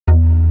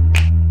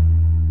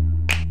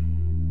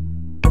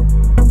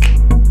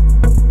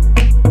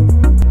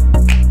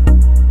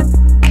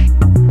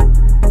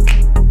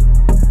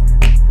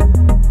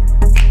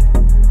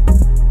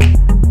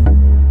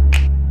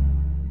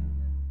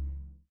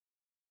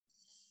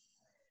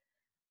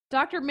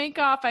Dr.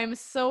 Minkoff, I'm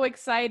so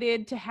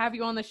excited to have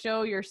you on the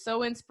show. You're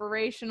so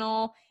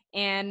inspirational.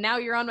 And now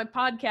you're on my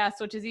podcast,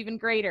 which is even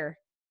greater.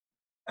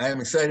 I am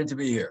excited to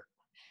be here.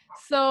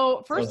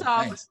 So, first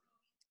off, Thanks.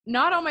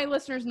 not all my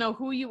listeners know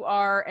who you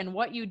are and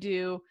what you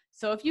do.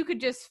 So, if you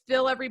could just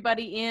fill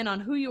everybody in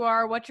on who you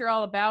are, what you're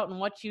all about, and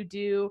what you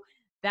do,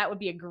 that would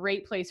be a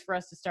great place for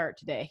us to start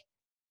today.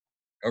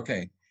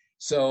 Okay.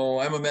 So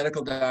I'm a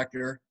medical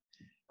doctor.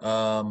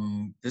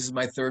 This is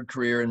my third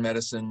career in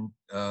medicine.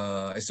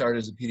 I started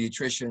as a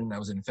pediatrician. I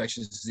was an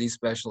infectious disease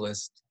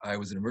specialist. I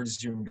was an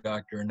emergency room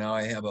doctor. And now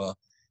I have a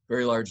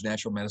very large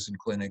natural medicine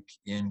clinic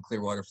in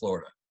Clearwater,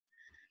 Florida.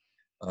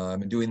 I've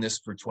been doing this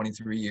for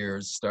 23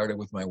 years. Started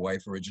with my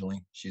wife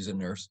originally. She's a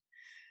nurse.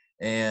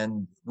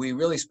 And we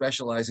really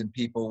specialize in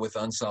people with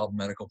unsolved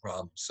medical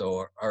problems.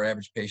 So our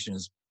average patient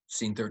has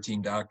seen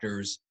 13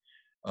 doctors,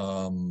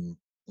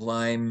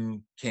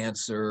 Lyme,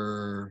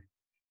 cancer,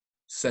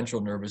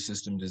 central nervous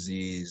system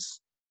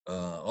disease,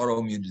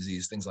 autoimmune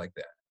disease, things like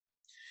that.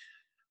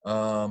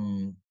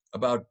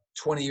 About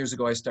 20 years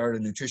ago, I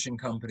started a nutrition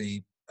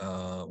company,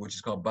 which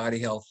is called Body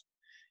Health.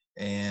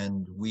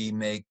 And we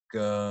make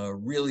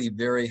really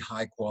very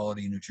high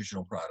quality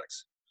nutritional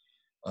products.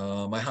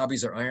 My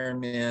hobbies are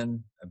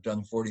Ironman. I've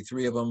done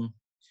 43 of them.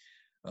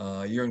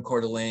 You're in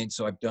Coeur d'Alene,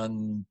 so I've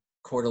done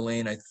Coeur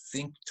d'Alene, I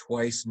think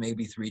twice,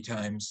 maybe 3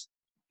 times,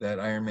 that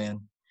Ironman.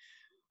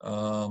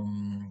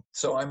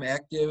 So I'm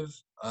active.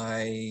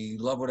 I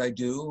love what I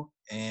do,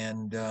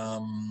 and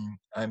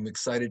I'm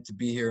excited to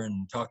be here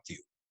and talk to you.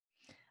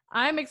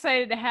 I'm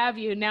excited to have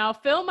you. Now,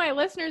 fill my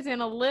listeners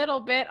in a little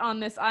bit on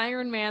this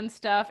Ironman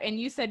stuff. And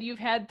you said you've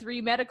had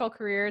 3 medical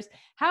careers.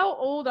 How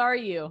old are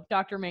you,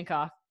 Dr.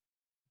 Minkoff?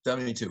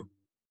 72.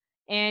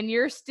 And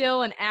you're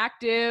still an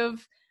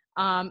active,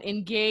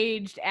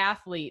 engaged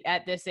athlete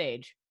at this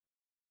age.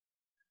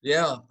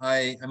 Yeah,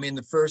 I mean,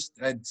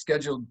 I'd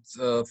scheduled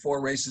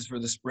 4 races for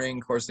the spring.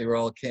 Of course, they were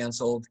all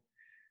canceled.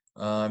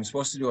 I'm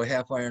supposed to do a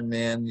half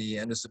Ironman the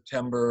end of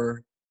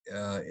September.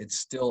 It's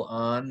still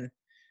on.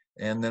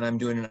 And then I'm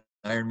doing an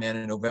Ironman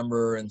in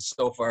November, and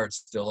so far it's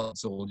still on.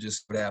 So we'll just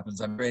see what happens.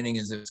 I'm training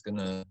as if it's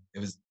gonna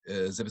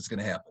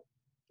happen.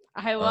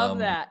 I love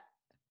that.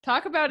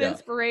 Talk about Yeah.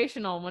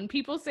 inspirational. When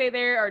people say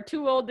they are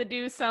too old to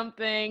do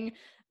something,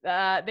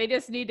 they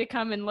just need to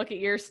come and look at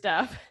your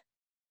stuff.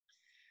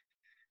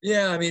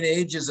 Yeah, I mean,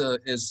 age is I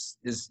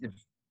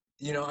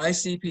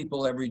see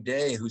people every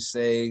day who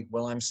say,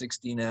 well, I'm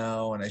 60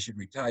 now and I should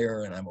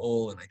retire and I'm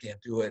old and I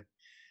can't do it.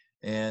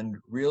 And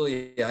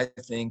really, I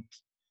think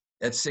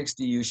at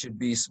 60, you should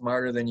be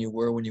smarter than you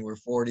were when you were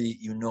 40.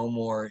 You know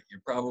more.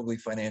 You're probably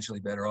financially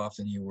better off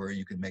than you were.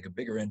 You can make a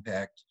bigger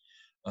impact.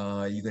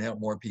 You can help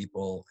more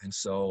people. And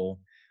so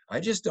I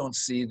just don't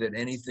see that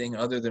anything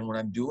other than what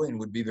I'm doing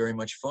would be very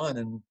much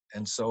fun.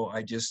 And so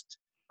I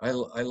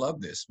love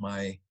this.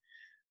 My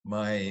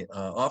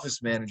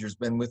office manager's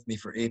been with me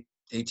for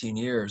 18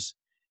 years.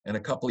 And a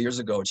couple of years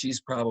ago,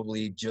 she's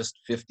probably just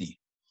 50.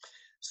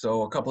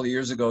 So a couple of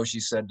years ago, she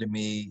said to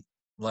me,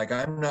 like,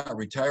 I'm not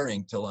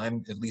retiring till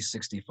I'm at least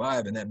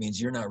 65, and that means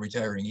you're not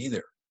retiring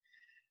either.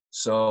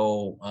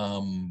 So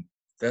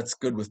that's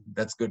good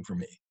for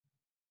me.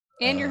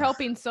 And you're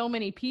helping so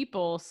many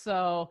people,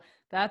 so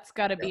that's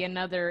got to be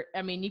another.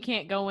 I mean, you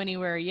can't go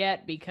anywhere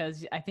yet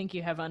because I think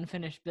you have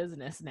unfinished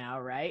business now,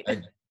 right?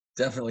 I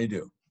definitely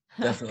do.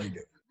 Definitely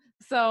do.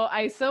 So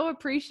I so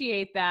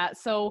appreciate that.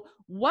 So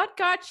what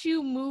got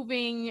you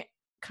moving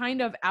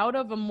kind of out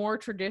of a more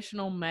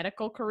traditional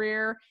medical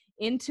career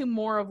into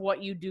more of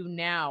what you do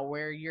now,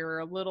 where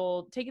you're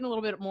taking a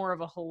little bit more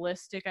of a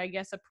holistic, I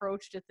guess,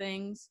 approach to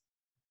things?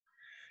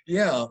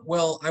 Yeah,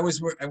 well, I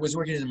was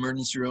working in the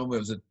emergency room. It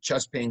was a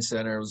chest pain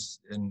center.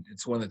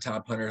 It's one of the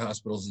top 100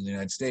 hospitals in the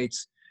United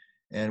States.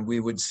 And we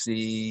would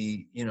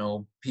see,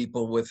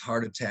 people with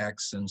heart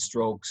attacks and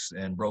strokes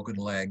and broken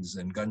legs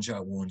and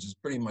gunshot wounds. It's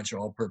pretty much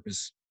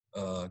all-purpose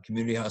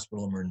community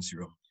hospital emergency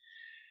room.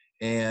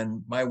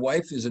 And my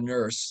wife is a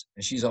nurse,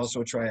 and she's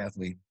also a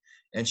triathlete.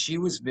 And she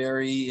was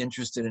very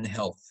interested in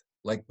health,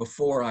 like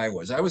before I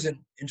was. I was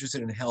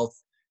interested in health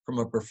from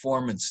a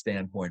performance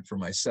standpoint for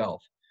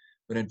myself.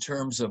 But in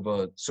terms of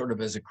a sort of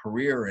as a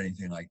career or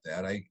anything like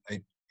that, I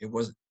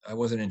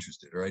wasn't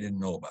interested, or I didn't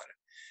know about it.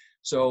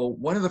 So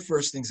one of the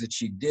first things that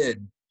she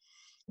did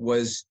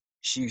was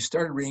she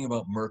started reading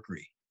about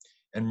mercury,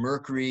 and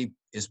mercury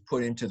is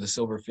put into the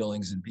silver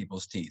fillings in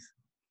people's teeth.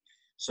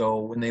 So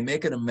when they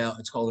make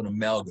it's called an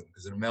amalgam,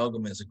 because an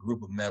amalgam is a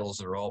group of metals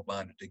that are all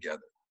bonded together.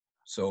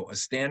 So a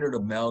standard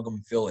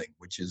amalgam filling,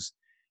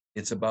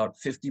 it's about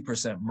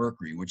 50%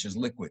 mercury, which is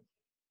liquid.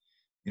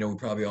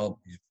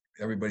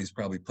 Everybody's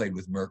probably played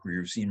with mercury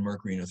or seen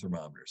mercury in a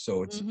thermometer.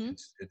 So it's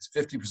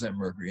 50%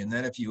 mercury. And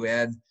then if you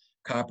add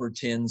copper,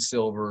 tin,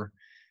 silver,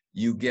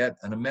 you get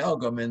an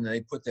amalgam, and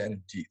they put that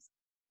in teeth.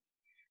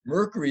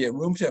 Mercury at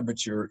room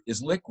temperature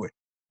is liquid.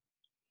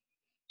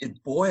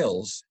 It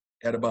boils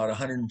at about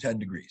 110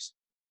 degrees.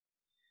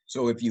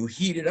 So if you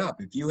heat it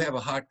up, if you have a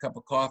hot cup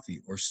of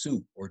coffee or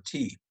soup or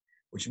tea,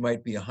 which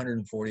might be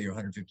 140 or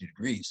 150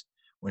 degrees,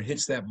 when it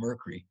hits that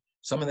mercury,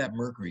 some of that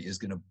mercury is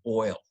going to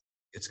boil.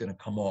 it's going to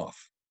come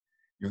off.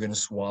 You're going to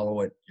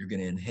swallow it, you're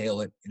going to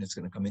inhale it, and it's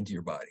going to come into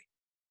your body.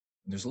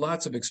 And there's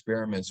lots of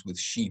experiments with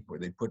sheep where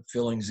they put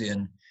fillings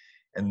in,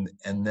 and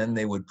then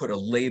they would put a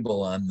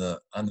label on the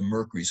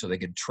mercury so they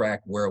could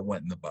track where it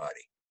went in the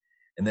body.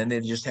 And then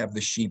they'd just have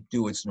the sheep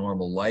do its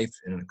normal life.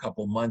 And in a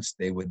couple months,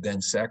 they would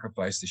then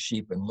sacrifice the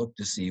sheep and look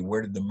to see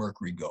where did the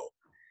mercury go.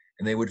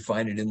 And they would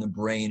find it in the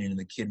brain and in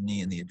the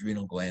kidney and the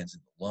adrenal glands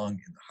and the lung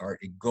and the heart.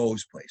 It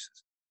goes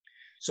places.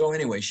 So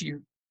anyway, she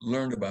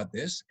learned about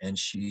this and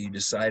she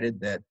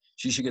decided that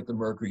she should get the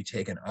mercury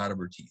taken out of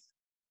her teeth.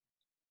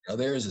 Now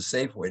there is a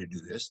safe way to do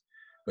this,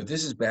 but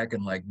this is back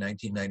in like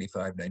 1995,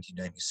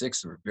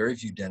 1996. There were very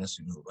few dentists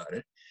who knew about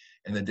it.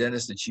 And the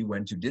dentist that she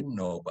went to didn't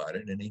know about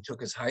it. And he took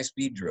his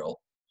high-speed drill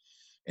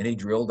and he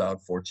drilled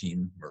out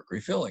 14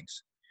 mercury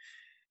fillings.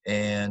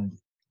 And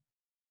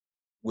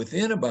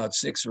within about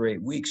 6 or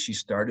 8 weeks, she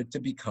started to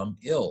become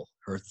ill.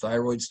 Her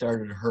thyroid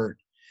started to hurt,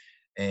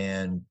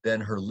 and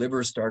then her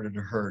liver started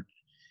to hurt.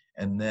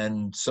 And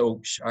then,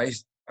 so I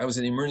was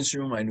in the emergency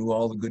room. I knew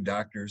all the good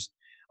doctors.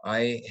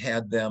 I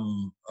had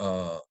them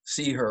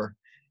see her.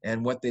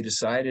 And what they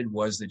decided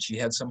was that she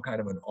had some kind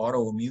of an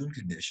autoimmune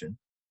condition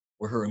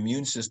where her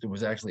immune system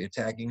was actually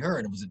attacking her,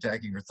 and it was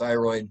attacking her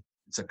thyroid.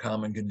 It's a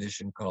common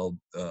condition called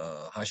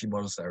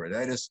Hashimoto's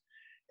thyroiditis,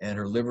 and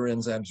her liver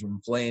enzymes were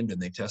inflamed, and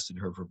they tested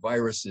her for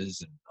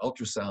viruses and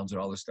ultrasounds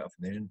and all this stuff,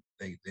 and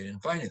they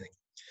didn't find anything.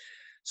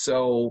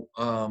 So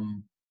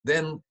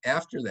then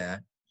after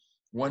that,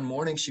 one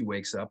morning she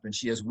wakes up and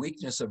she has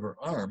weakness of her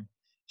arm.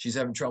 She's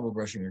having trouble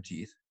brushing her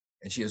teeth,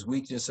 and she has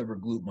weakness of her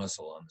glute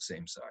muscle on the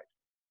same side.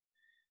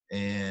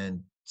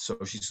 And so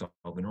she saw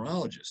the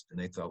neurologist, and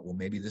they thought, well,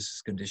 maybe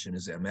this condition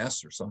is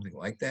MS or something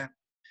like that.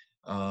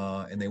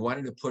 And they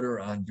wanted to put her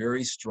on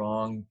very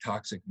strong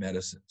toxic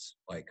medicines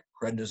like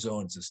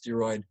prednisone, it's a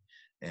steroid,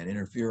 and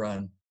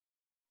interferon.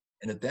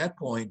 And at that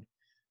point,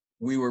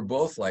 we were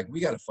both like, we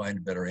got to find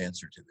a better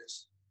answer to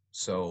this.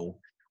 So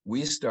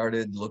we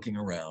started looking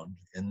around,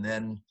 and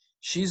then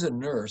she's a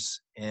nurse,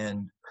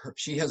 and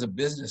she has a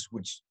business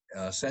which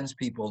sends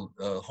people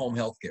home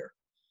health care.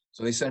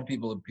 So they send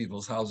people to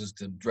people's houses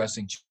to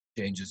dressing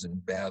changes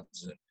and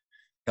baths and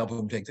help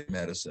them take their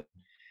medicine.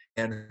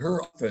 And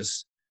her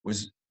office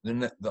was,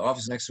 the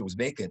office next to it was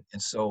vacant.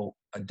 And so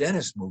a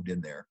dentist moved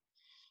in there.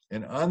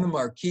 And on the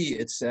marquee,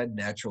 it said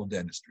natural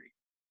dentistry.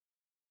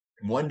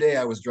 And one day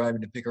I was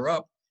driving to pick her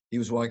up. He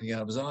was walking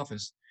out of his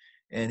office,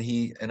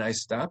 and I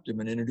stopped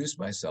him and introduced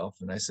myself.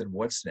 And I said,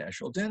 what's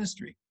natural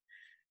dentistry?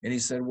 And he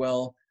said,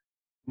 well,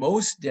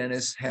 most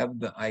dentists have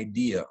the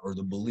idea or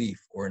the belief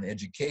or an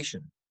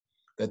education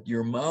that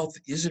your mouth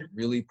isn't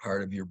really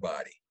part of your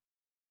body,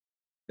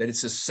 that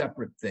it's a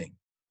separate thing,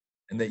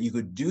 and that you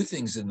could do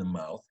things in the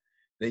mouth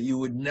that you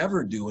would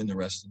never do in the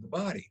rest of the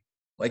body.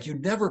 Like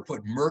you'd never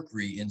put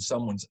mercury in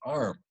someone's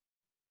arm.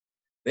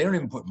 They don't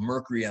even put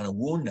mercury on a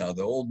wound now.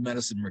 The old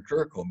medicine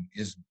mercurochrome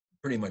is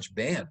pretty much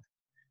banned.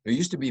 There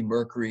used to be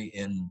mercury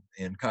in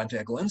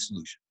contact lens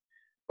solution,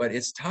 but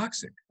it's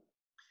toxic.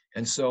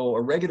 And so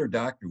a regular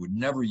doctor would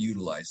never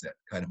utilize that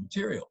kind of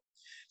material.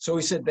 So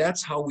he said,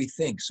 that's how we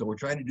think. So we're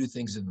trying to do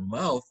things in the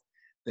mouth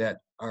that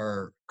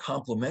are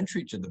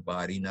complementary to the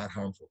body, not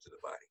harmful to the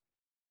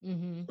body.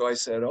 Mm-hmm. So I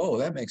said, oh,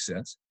 that makes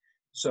sense.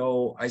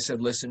 So I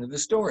said, listen to the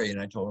story. And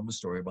I told him a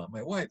story about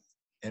my wife.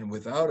 And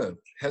without a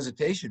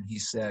hesitation, he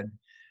said,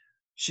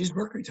 she's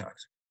mercury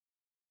toxic,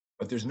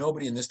 but there's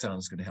nobody in this town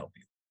that's going to help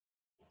you.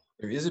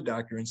 There is a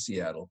doctor in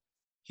Seattle.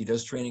 He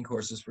does training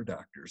courses for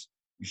doctors.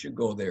 You should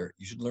go there.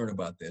 You should learn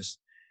about this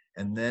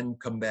and then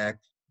come back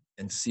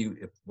and see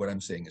if what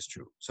I'm saying is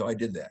true. So I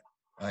did that.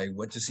 I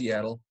went to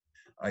Seattle.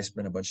 I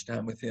spent a bunch of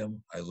time with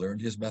him. I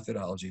learned his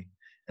methodology,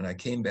 and I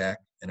came back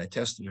and I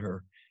tested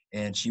her,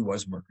 and she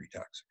was mercury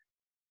toxic.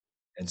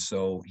 And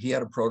so he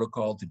had a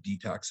protocol to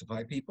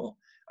detoxify people.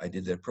 I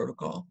did that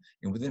protocol,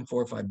 and within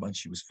 4 or 5 months,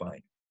 she was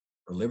fine.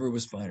 Her liver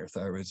was fine, her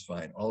thyroid was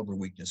fine, all of her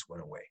weakness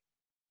went away.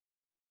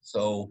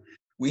 So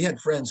we had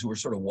friends who were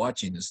sort of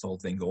watching this whole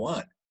thing go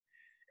on.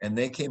 And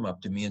they came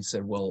up to me and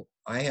said, well,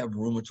 I have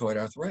rheumatoid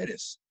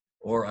arthritis,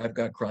 or I've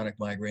got chronic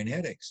migraine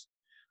headaches,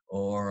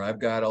 or I've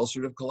got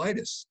ulcerative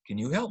colitis. Can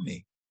you help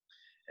me?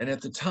 And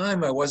at the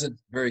time, I wasn't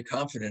very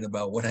confident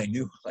about what I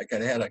knew. Like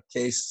I'd had a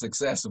case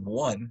success of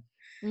one.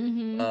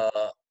 Mm-hmm.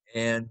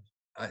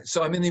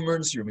 So I'm in the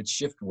emergency room. It's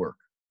shift work.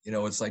 You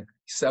know, it's like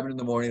 7 in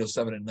the morning till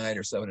 7 at night,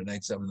 or 7 at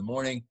night, 7 in the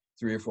morning,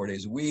 3 or 4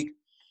 days a week.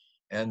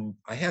 And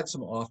I had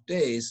some off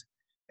days,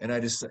 and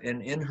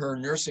and in her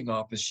nursing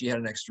office, she had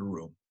an extra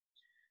room.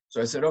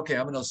 So I said, okay,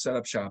 I'm going to set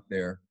up shop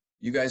there.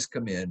 You guys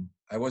come in.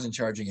 I wasn't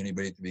charging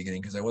anybody at the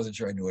beginning because I wasn't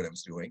sure I knew what I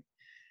was doing.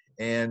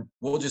 And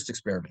we'll just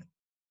experiment.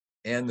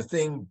 And the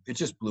thing, it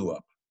just blew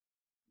up,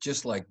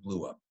 just like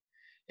blew up.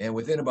 And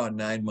within about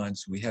 9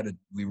 months,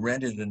 we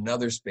rented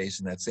another space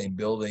in that same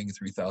building,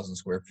 3,000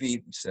 square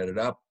feet. We set it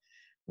up.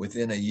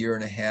 Within a year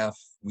and a half,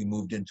 we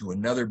moved into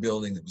another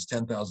building that was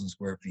 10,000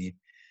 square feet.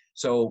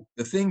 So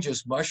the thing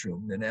just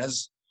mushroomed. And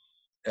as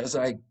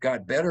I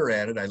got better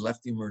at it, I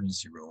left the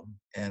emergency room,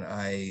 and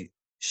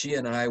she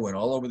and I went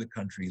all over the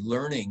country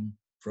learning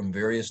from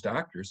various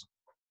doctors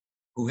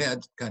who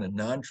had kind of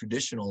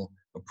non-traditional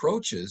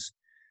approaches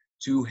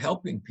to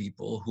helping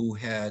people who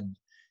had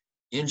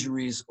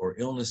injuries or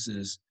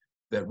illnesses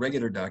that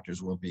regular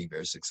doctors weren't being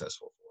very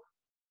successful for.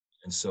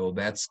 And so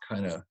that's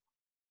kind of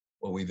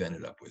what we've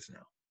ended up with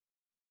now.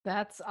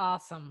 That's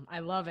awesome. I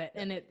love it.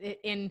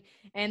 And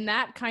and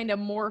that kind of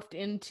morphed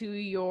into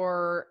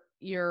your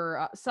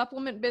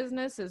supplement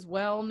business as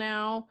well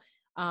now.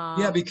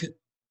 Yeah,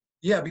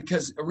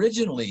 because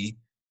originally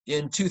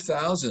in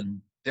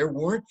 2000 there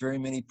weren't very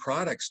many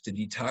products to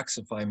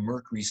detoxify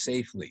mercury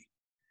safely.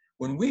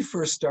 When we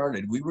first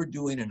started, we were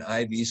doing an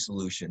IV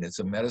solution. It's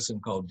a medicine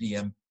called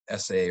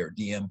DMSA or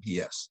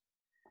DMPS,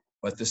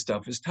 but the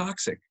stuff is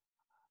toxic.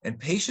 And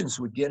patients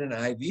would get an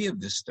IV of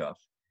this stuff,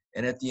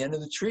 and at the end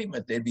of the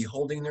treatment, they'd be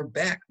holding their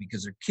back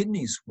because their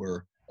kidneys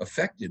were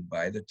affected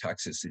by the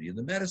toxicity of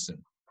the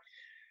medicine.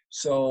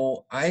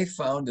 So I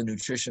found a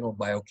nutritional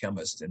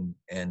biochemist,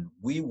 and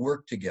we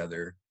worked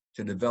together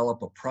to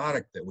develop a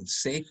product that would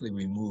safely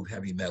remove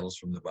heavy metals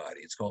from the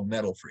body. It's called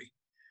Metal Free.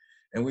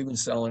 And we've been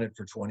selling it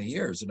for 20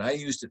 years. And I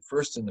used it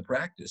first in the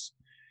practice,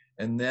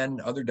 and then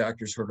other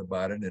doctors heard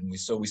about it. And we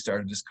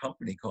started this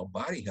company called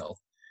Body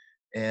Health.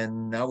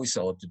 And now we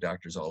sell it to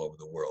doctors all over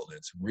the world. And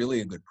it's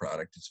really a good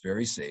product. It's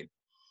very safe.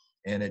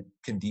 And it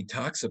can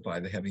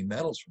detoxify the heavy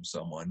metals from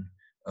someone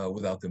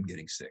without them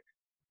getting sick.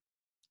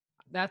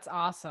 That's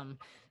awesome.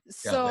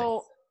 Yeah, So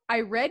thanks. I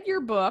read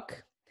your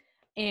book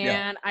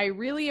Yeah, and I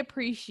really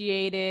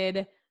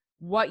appreciated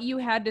what you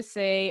had to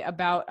say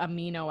about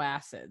amino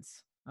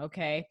acids.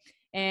 Okay.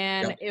 yeah,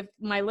 And if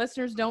my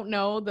listeners don't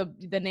know,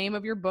 the name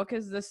of your book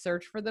is The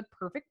Search for the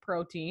Perfect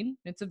Protein.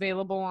 It's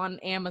available on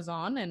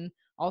Amazon and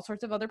all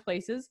sorts of other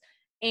places.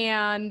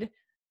 And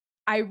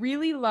I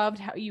really loved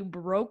how you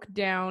broke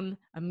down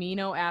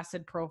amino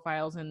acid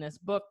profiles in this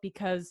book,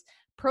 because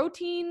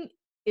protein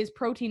is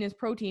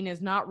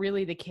not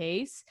really the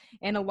case.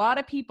 And a lot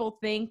of people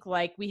think,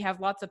 like, we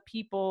have lots of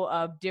people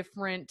of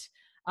different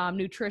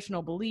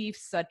nutritional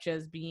beliefs, such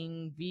as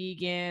being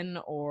vegan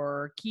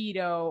or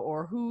keto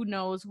or who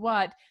knows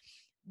what.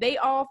 They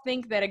all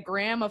think that a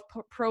gram of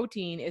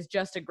protein is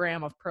just a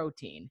gram of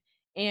protein.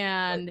 right.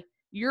 And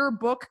your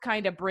book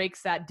kind of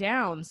breaks that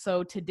down.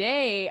 So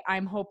today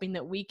I'm hoping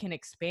that we can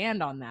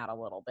expand on that a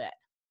little bit.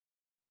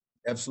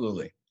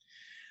 Absolutely.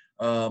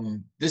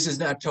 This is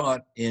not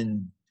taught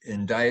in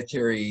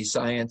dietary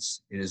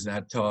science. It is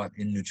not taught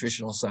in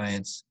nutritional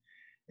science.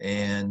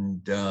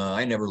 And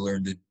I never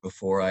learned it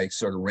before. I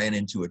sort of ran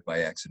into it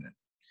by accident.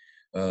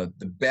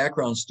 The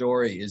background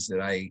story is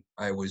that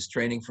I was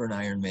training for an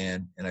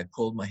Ironman, and I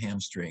pulled my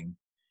hamstring.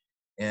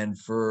 And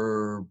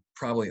for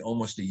probably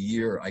almost a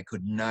year, I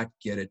could not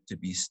get it to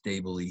be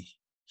stably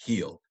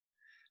healed.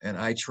 And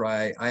I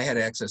had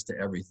access to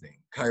everything: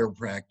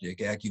 chiropractic,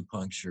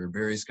 acupuncture,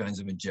 various kinds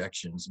of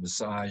injections,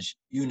 massage,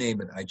 you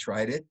name it. I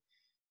tried it,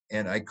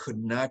 and I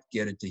could not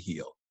get it to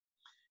heal.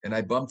 And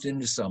I bumped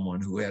into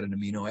someone who had an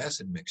amino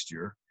acid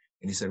mixture,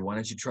 and he said, "Why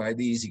don't you try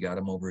these?" He got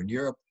them over in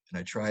Europe, and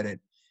I tried it,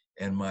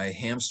 and my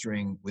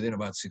hamstring within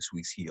about 6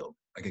 weeks healed.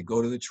 I could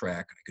go to the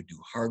track, I could do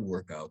hard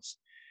workouts,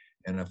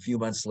 and a few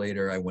months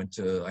later, I went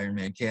to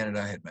Ironman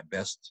Canada. I had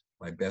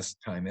my best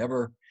time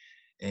ever,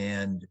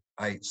 and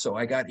I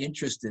got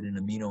interested in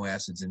amino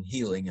acids and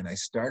healing, and I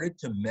started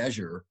to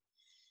measure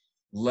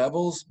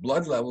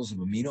blood levels of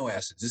amino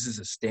acids. This is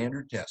a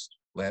standard test.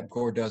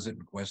 LabCorp does it,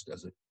 Quest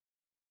does it.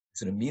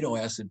 It's an amino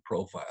acid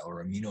profile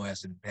or amino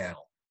acid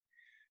panel.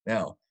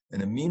 Now,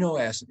 an amino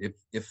acid,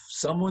 if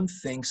someone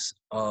thinks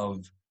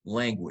of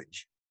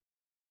language,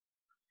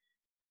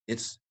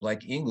 it's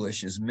like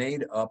English is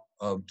made up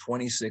of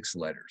 26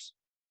 letters.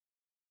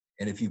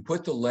 And if you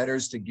put the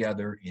letters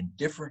together in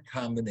different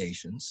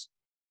combinations,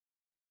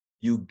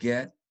 you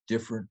get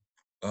different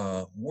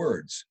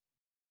words.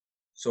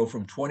 So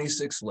from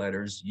 26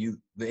 letters,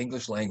 the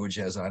English language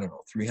has, I don't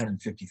know,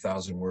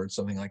 350,000 words,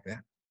 something like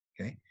that.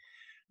 Okay.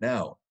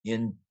 Now,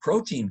 in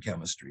protein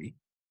chemistry,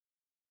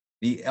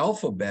 the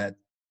alphabet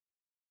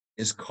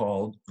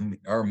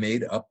are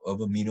made up of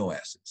amino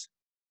acids.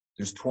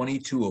 There's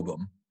 22 of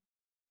them.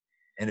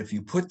 And if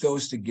you put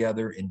those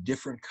together in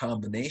different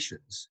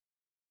combinations,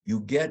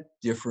 you get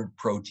different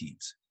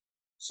proteins.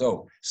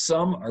 So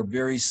some are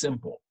very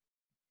simple.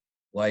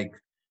 Like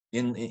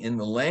in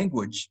the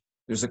language,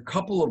 there's a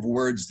couple of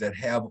words that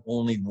have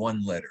only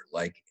one letter,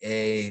 like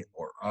A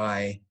or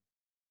I.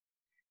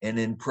 And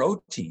in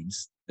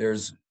proteins,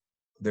 there's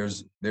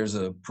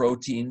a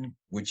protein,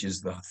 which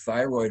is the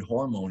thyroid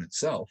hormone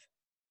itself,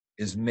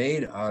 is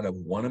made out of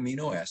one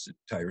amino acid,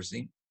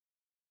 tyrosine,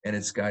 and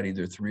it's got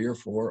either 3 or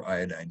 4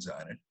 iodines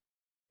on it.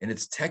 And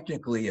it's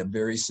technically a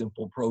very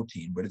simple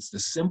protein, but it's the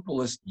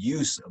simplest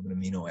use of an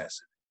amino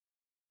acid.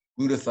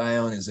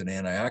 Glutathione is an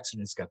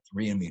antioxidant. It's got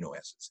 3 amino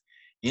acids.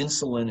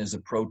 Insulin is a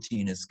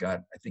protein. It's got,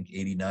 I think,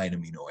 89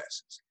 amino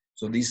acids.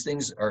 So these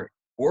things are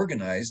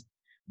organized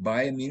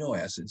by amino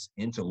acids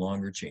into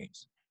longer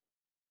chains.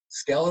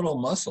 Skeletal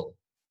muscle,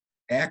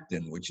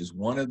 actin, which is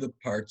one of the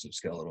parts of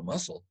skeletal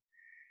muscle,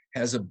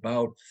 has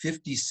about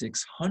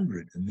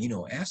 5,600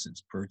 amino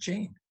acids per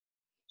chain.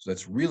 So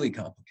that's really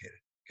complicated,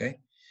 okay?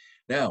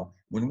 Now,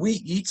 when we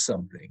eat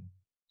something,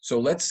 so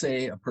let's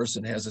say a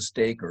person has a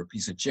steak or a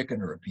piece of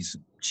chicken or a piece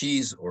of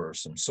cheese or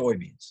some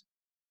soybeans.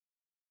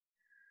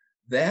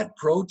 That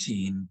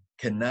protein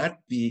cannot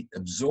be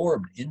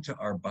absorbed into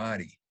our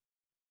body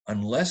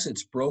unless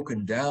it's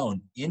broken down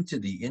into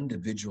the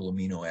individual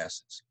amino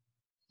acids.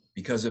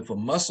 Because if a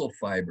muscle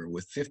fiber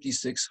with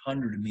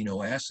 5,600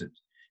 amino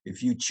acids,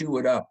 if you chew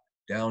it up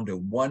down to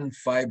one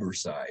fiber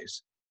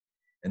size,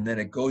 and then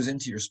it goes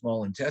into your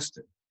small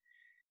intestine,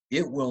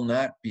 it will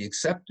not be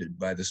accepted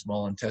by the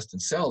small intestine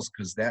cells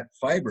because that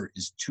fiber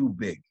is too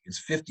big. It's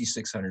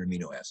 5,600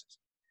 amino acids.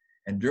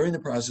 And during the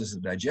process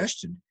of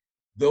digestion,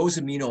 those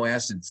amino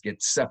acids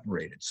get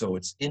separated. So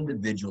it's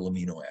individual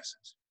amino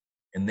acids.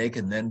 And they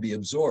can then be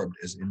absorbed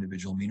as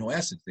individual amino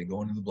acids. They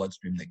go into the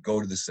bloodstream, they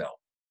go to the cell.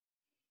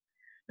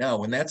 Now,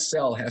 when that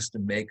cell has to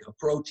make a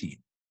protein,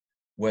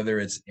 whether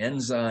it's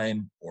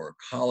enzyme or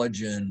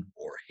collagen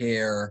or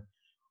hair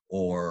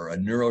or a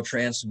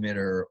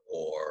neurotransmitter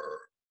or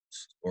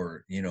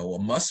a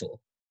muscle,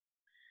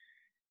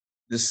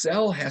 the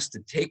cell has to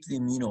take the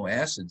amino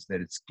acids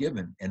that it's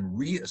given and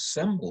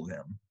reassemble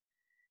them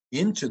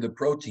into the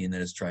protein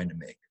that it's trying to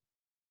make.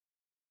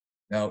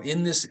 Now,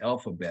 in this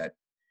alphabet,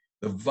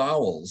 the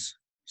vowels,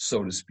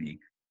 so to speak,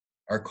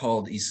 are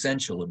called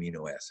essential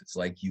amino acids.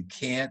 Like you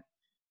can't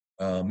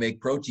make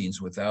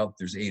proteins without,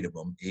 there's 8 of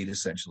them, 8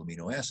 essential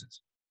amino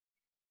acids.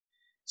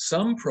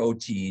 Some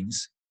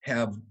proteins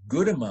have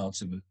good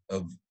amounts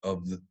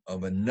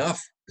of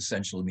enough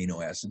essential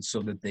amino acids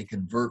so that they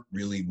convert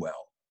really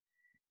well.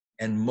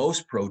 And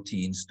most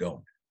proteins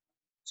don't.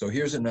 So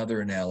here's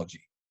another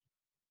analogy.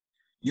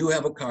 You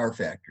have a car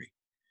factory.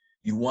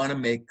 You want to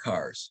make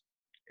cars,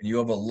 and you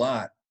have a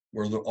lot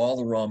where all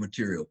the raw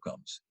material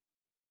comes.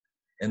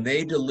 And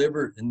they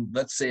deliver, and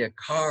let's say a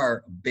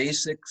car,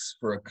 basics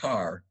for a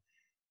car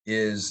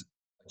is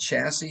a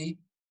chassis,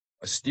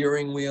 a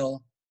steering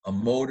wheel, a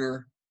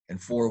motor,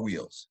 and 4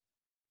 wheels.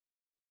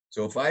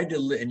 So if I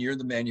deliver, and you're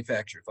the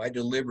manufacturer, if I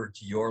deliver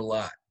to your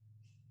lot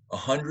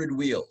 100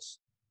 wheels,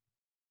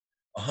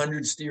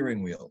 100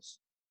 steering wheels,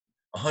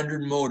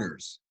 100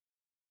 motors,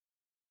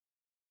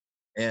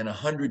 and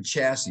 100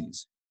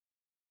 chassis.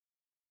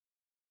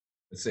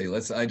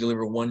 I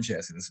deliver 1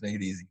 chassis. Let's make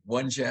it easy.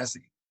 1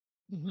 chassis.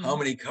 Mm-hmm. How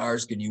many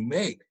cars can you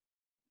make?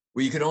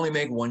 Well, you can only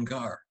make 1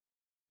 car.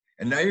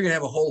 And now you're going to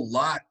have a whole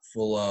lot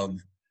full of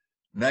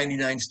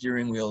 99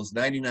 steering wheels,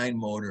 99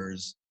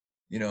 motors,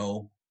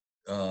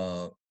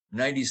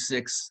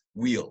 96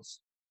 wheels,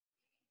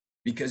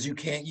 because you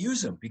can't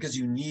use them because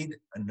you need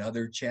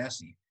another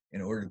chassis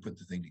in order to put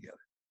the thing together.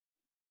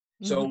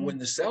 Mm-hmm. So when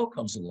the cell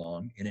comes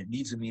along and it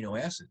needs amino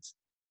acids,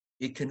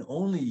 it can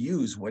only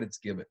use what it's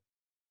given.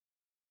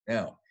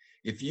 Now,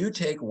 if you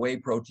take whey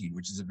protein,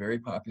 which is a very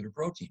popular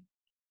protein,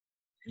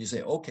 and you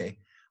say, okay,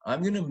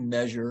 I'm going to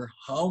measure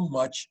how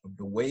much of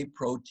the whey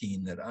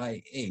protein that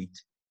I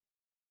ate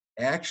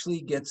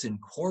actually gets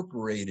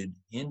incorporated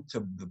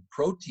into the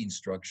protein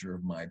structure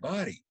of my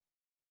body.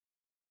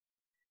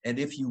 And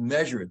if you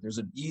measure it, there's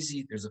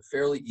a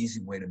fairly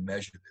easy way to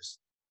measure this.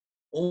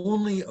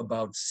 Only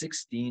about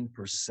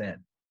 16%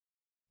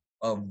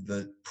 of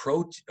the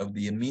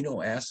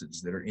amino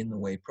acids that are in the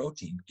whey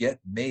protein get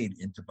made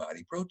into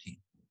body protein.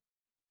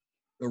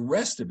 The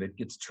rest of it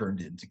gets turned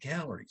into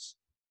calories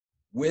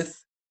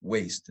with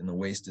waste, and the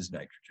waste is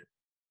nitrogen.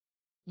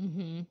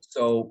 Mm-hmm.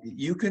 So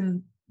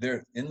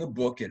there in the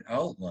book, it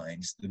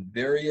outlines the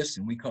various,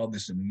 and we call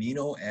this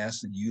amino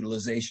acid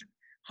utilization.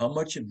 How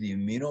much of the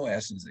amino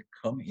acids that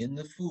come in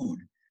the food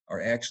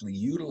are actually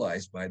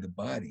utilized by the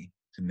body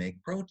to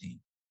make protein.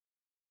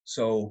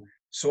 So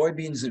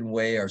soybeans and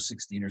whey are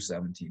 16 or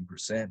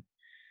 17%.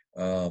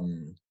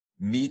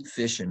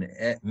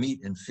 Meat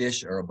and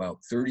fish are about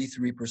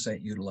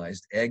 33%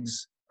 utilized.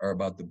 Eggs are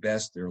about the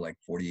best. They're like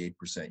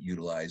 48%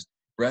 utilized.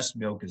 Breast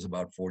milk is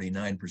about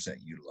 49%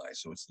 utilized.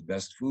 So it's the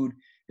best food.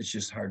 It's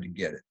just hard to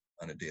get it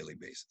on a daily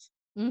basis.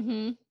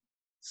 Mm-hmm.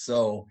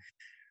 So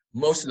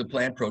most of the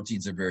plant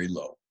proteins are very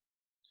low.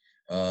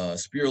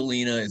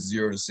 Spirulina is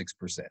 0 to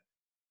 6%.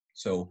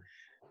 So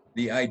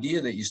the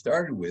idea that you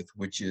started with,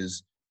 which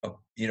is,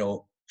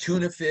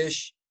 tuna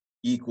fish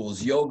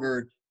equals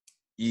yogurt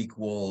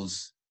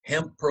equals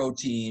hemp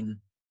protein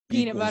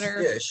peanut equals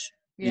butter. Fish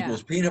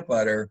equals peanut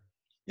butter,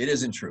 it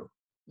isn't true.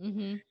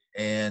 Mm-hmm.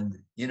 And,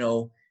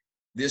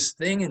 this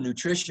thing in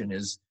nutrition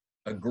is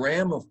a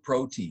gram of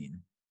protein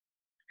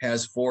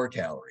has 4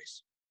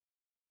 calories.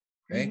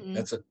 Okay, mm-hmm.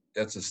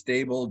 That's a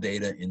stable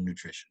data in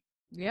nutrition.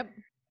 Yep.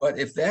 But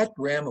if that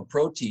gram of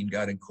protein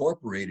got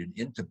incorporated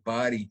into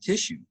body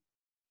tissue,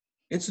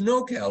 it's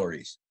no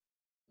calories,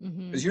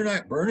 because you're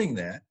not burning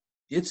that.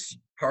 It's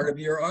part of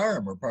your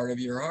arm or part of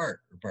your heart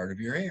or part of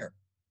your hair.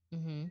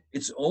 Mm-hmm.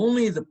 It's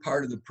only the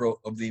part of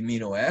the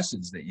amino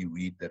acids that you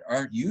eat that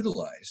aren't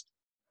utilized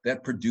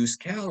that produce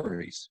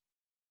calories.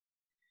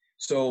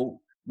 So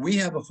we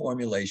have a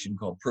formulation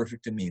called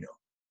Perfect Amino.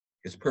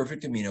 It's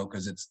Perfect Amino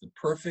because it's the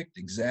perfect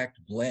exact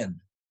blend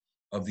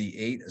of the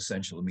 8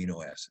 essential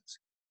amino acids.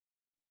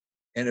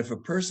 And if a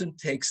person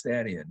takes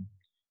that in,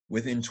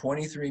 Within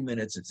 23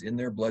 minutes, it's in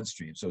their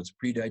bloodstream, so it's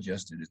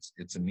pre-digested.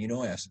 It's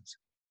amino acids.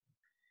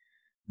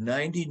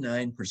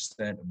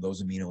 99% of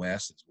those amino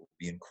acids will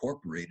be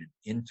incorporated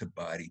into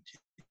body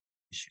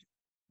tissue,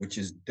 which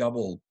is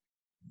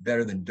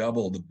better than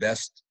double the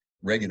best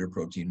regular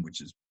protein, which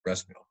is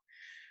breast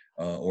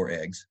milk or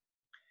eggs.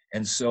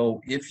 And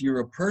so if you're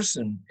a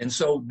person, and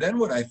so then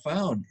what I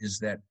found is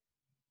that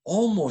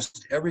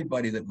almost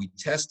everybody that we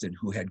tested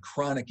who had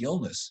chronic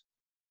illness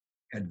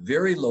had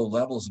very low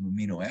levels of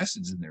amino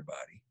acids in their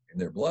body, in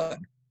their blood.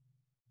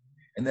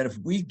 And that if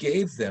we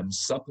gave them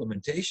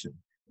supplementation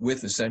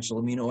with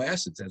essential amino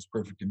acids, as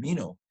perfect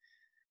amino,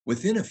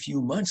 within a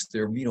few months,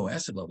 their amino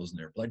acid levels in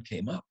their blood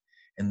came up.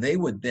 And they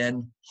would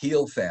then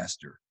heal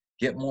faster,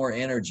 get more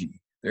energy,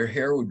 their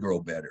hair would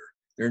grow better,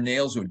 their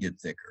nails would get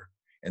thicker,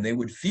 and they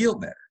would feel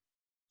better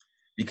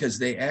because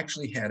they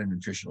actually had a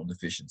nutritional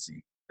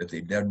deficiency that they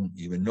didn't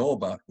even know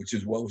about, which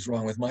is what was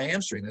wrong with my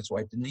hamstring. That's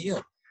why it didn't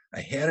heal. I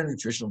had a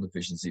nutritional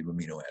deficiency of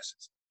amino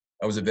acids.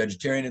 I was a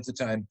vegetarian at the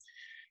time,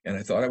 and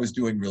I thought I was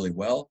doing really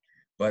well.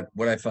 But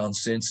what I found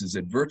since is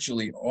that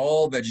virtually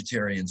all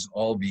vegetarians,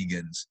 all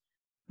vegans,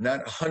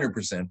 not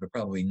 100%, but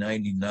probably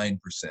 99%,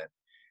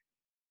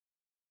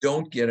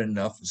 don't get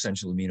enough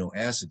essential amino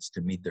acids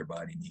to meet their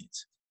body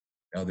needs.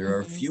 Now, there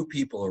are a few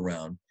people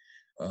around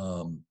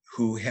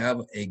who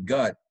have a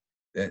gut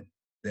that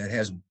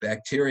has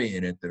bacteria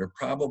in it that are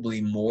probably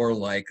more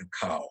like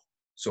a cow.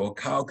 So a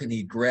cow can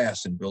eat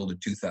grass and build a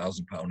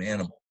 2,000-pound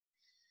animal,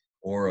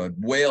 or a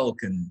whale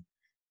can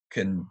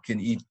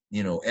eat,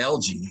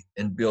 algae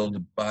and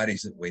build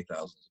bodies that weigh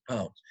thousands of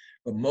pounds.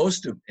 But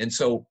and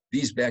so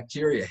these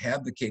bacteria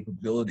have the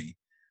capability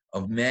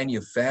of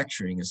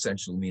manufacturing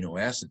essential amino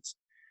acids,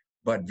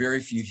 but very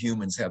few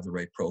humans have the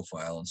right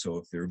profile. And so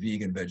if they're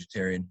vegan,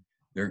 vegetarian,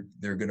 they're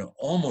going to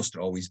almost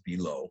always be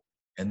low,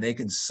 and they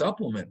can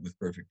supplement with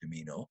perfect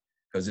amino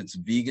because it's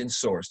vegan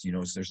sourced.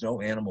 There's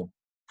no animal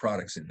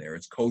products in there.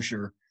 It's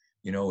kosher.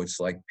 It's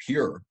like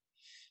pure.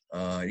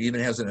 It even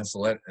has it's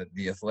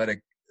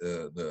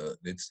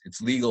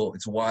legal.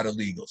 It's WADA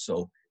legal.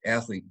 So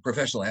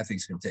professional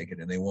athletes can take it,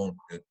 and they won't.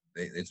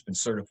 It's been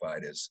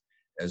certified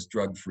as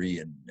drug free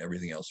and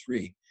everything else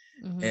free.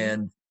 Mm-hmm.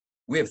 And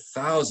we have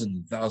thousands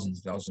and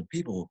thousands of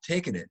people who've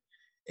taken it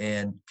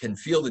and can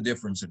feel the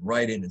difference and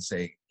write in and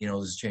say, this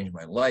has changed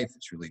my life.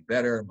 It's really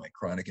better. My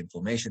chronic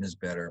inflammation is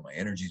better. My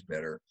energy is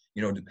better.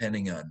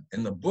 Depending on.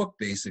 And the book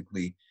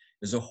basically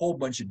is a whole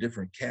bunch of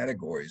different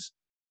categories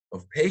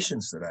of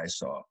patients that I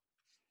saw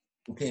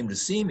who came to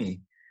see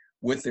me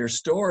with their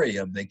story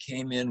of they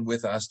came in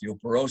with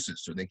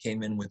osteoporosis, or they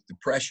came in with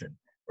depression,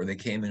 or they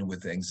came in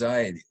with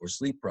anxiety or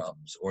sleep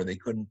problems, or they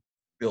couldn't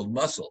build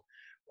muscle,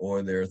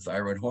 or their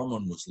thyroid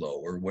hormone was low,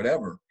 or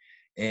whatever.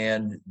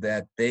 And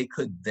that they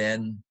could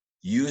then,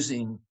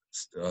 using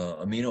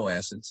amino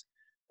acids,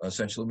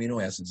 essential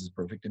amino acids is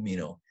perfect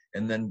amino,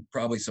 and then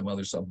probably some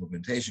other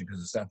supplementation,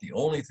 because it's not the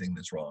only thing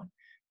that's wrong,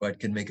 but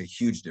can make a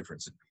huge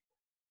difference in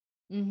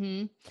people.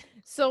 Mm-hmm.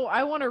 So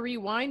I want to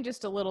rewind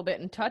just a little bit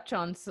and touch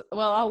on, a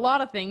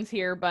lot of things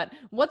here, but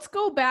let's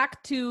go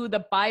back to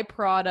the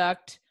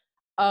byproduct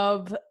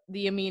of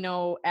the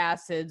amino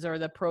acids or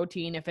the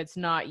protein if it's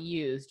not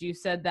used. You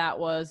said that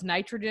was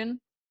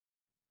nitrogen?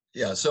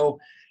 Yeah, so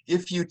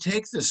if you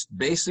take this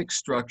basic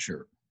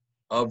structure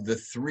of the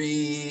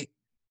three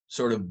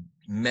sort of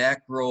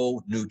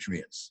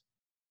macronutrients,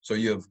 so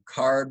you have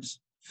carbs,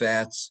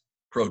 fats,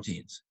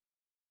 proteins,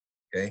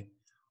 okay?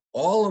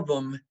 All of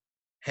them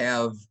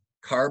have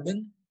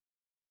carbon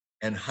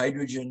and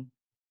hydrogen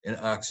and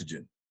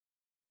oxygen,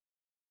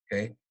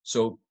 okay?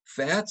 So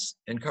fats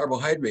and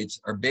carbohydrates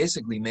are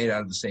basically made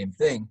out of the same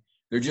thing.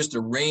 They're just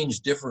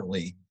arranged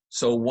differently,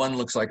 so one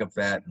looks like a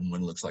fat and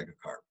one looks like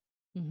a carb.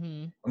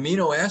 Mm-hmm.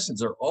 Amino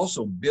acids are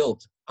also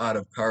built out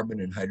of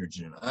carbon and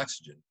hydrogen and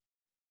oxygen,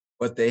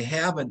 but they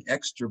have an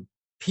extra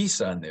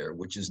piece on there,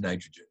 which is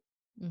nitrogen.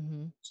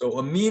 Mm-hmm. So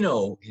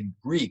amino in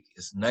Greek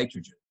is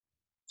nitrogen.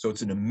 So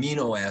it's an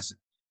amino acid.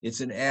 It's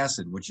an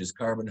acid, which is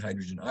carbon,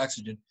 hydrogen,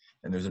 oxygen,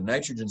 and there's a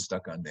nitrogen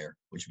stuck on there,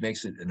 which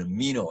makes it an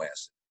amino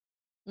acid.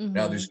 Mm-hmm.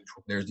 Now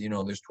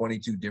there's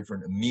 22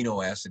 different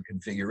amino acid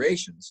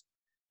configurations.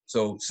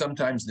 So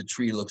sometimes the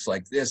tree looks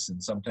like this,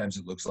 and sometimes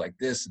it looks like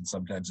this, and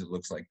sometimes it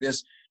looks like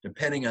this,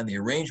 depending on the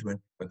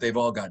arrangement, but they've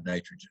all got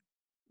nitrogen.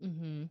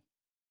 Mm-hmm.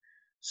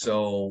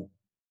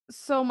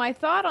 So my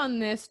thought on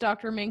this,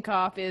 Dr.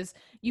 Minkoff, is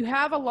you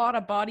have a lot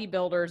of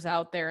bodybuilders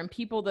out there and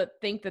people that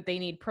think that they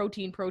need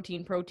protein,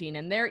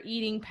 and they're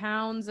eating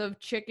pounds of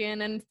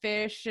chicken and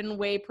fish and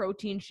whey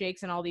protein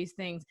shakes and all these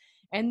things.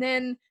 And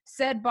then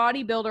said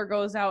bodybuilder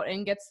goes out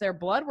and gets their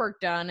blood work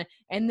done,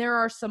 and there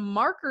are some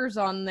markers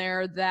on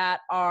there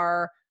that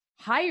are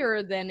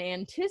higher than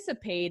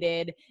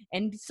anticipated.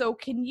 And so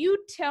can you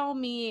tell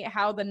me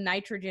how the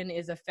nitrogen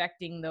is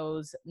affecting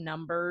those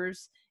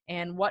numbers,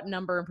 and what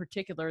number in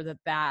particular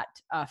that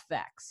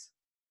affects?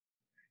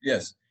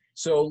 Yes.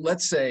 So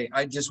let's say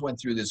I just went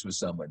through this with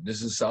someone.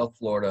 This is South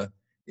Florida.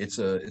 It's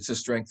a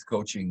strength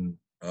coaching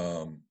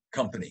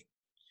company.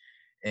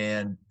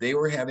 And they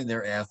were having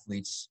their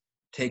athletes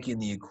taking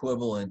the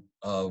equivalent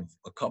of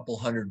a couple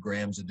 100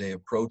 grams a day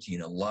of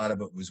protein. A lot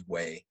of it was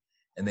whey.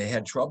 And they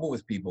had trouble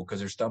with people because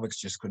their stomachs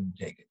just couldn't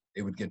take it.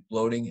 They would get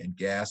bloating and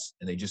gas,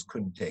 and they just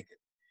couldn't take it.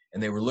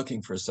 And they were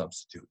looking for a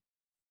substitute.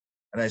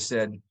 And I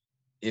said,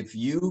 if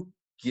you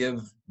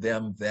give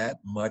them that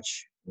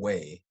much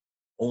whey,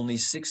 only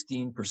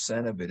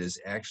 16% of it is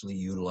actually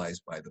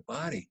utilized by the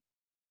body.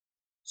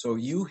 So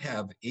you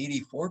have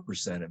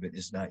 84% of it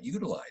is not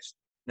utilized.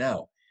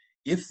 Now,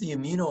 if the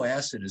amino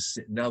acid is,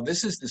 now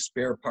this is the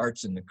spare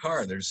parts in the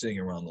car that are sitting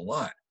around the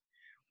lot.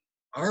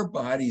 Our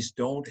bodies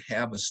don't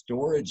have a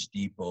storage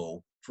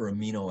depot for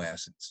amino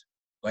acids.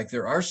 Like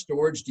there are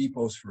storage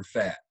depots for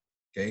fat,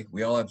 okay?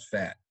 We all have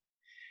fat.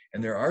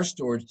 And there are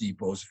storage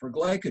depots for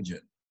glycogen.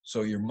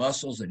 So your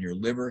muscles and your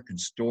liver can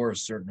store a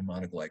certain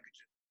amount of glycogen.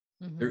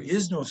 Mm-hmm. There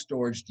is no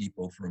storage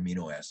depot for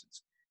amino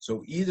acids.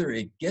 So either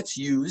it gets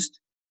used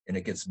and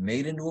it gets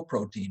made into a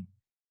protein,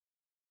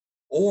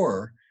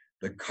 or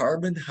the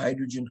carbon,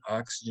 hydrogen,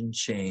 oxygen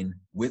chain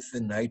with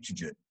the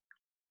nitrogen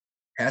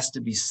has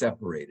to be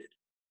separated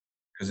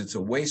because it's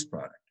a waste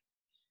product.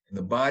 And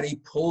the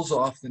body pulls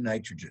off the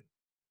nitrogen.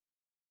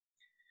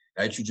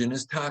 Nitrogen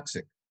is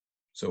toxic.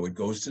 So it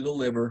goes to the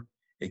liver,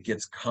 it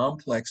gets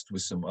complexed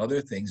with some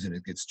other things, and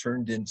it gets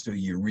turned into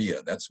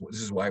urea. This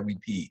is why we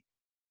pee.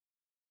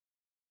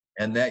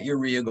 And that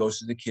urea goes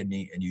to the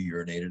kidney and you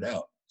urinate it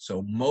out.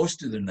 So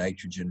most of the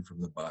nitrogen from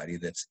the body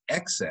that's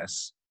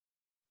excess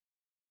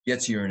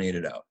gets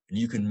urinated out. And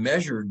you can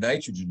measure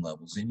nitrogen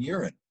levels in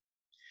urine.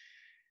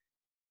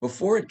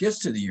 Before it gets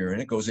to the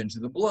urine, it goes into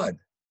the blood.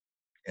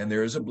 And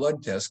there is a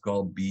blood test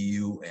called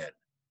BUN,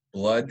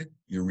 blood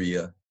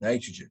urea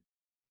nitrogen.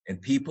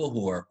 And people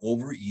who are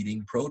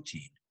overeating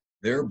protein,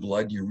 their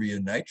blood urea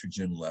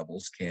nitrogen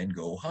levels can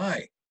go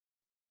high.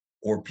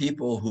 Or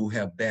people who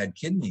have bad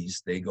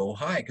kidneys, they go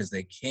high because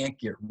they can't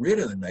get rid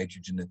of the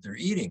nitrogen that they're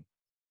eating.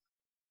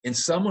 In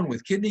someone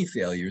with kidney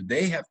failure,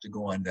 they have to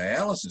go on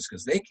dialysis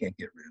because they can't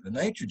get rid of the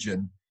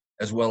nitrogen,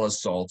 as well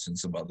as salts and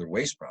some other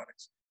waste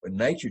products. But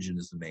nitrogen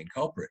is the main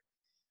culprit.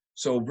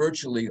 So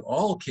virtually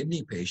all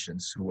kidney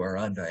patients who are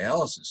on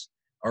dialysis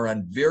are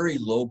on very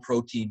low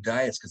protein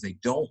diets because they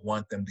don't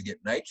want them to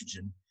get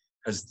nitrogen,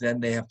 because then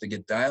they have to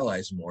get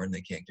dialyzed more and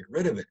they can't get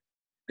rid of it.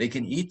 They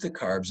can eat the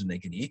carbs and they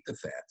can eat the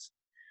fats.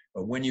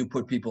 But when you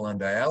put people on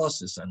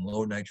dialysis, on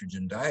low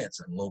nitrogen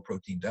diets, on low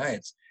protein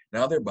diets,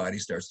 now their body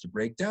starts to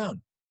break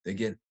down. They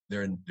get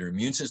their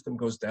immune system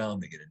goes down,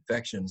 they get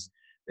infections,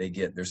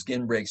 their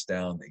skin breaks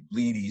down, they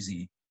bleed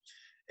easy.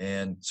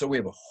 And so we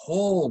have a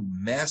whole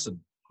massive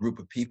group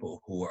of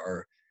people who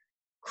are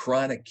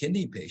chronic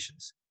kidney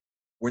patients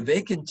where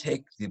they can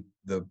take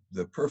the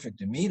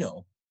perfect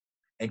amino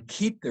and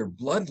keep their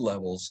blood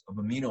levels of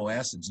amino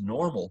acids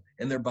normal,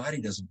 and their body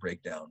doesn't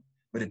break down,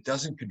 but it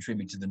doesn't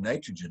contribute to the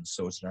nitrogen,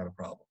 so it's not a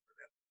problem for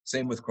them.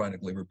 Same with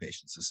chronic liver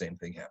patients, the same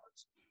thing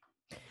happens.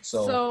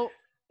 So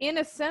in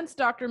a sense,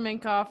 Dr.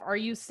 Minkoff, are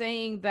you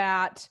saying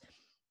that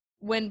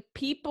when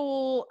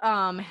people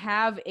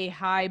have a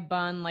high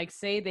bun, like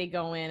say they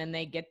go in and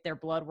they get their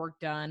blood work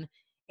done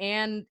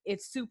and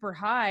it's super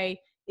high,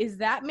 is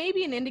that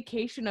maybe an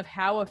indication of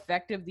how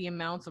effective the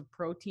amounts of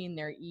protein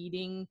they're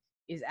eating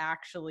is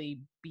actually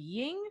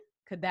being?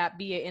 Could that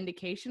be an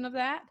indication of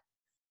that?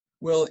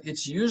 Well,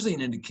 it's usually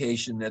an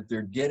indication that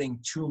they're getting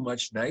too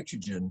much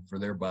nitrogen for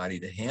their body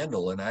to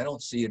handle, and I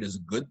don't see it as a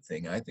good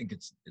thing. I think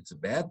it's a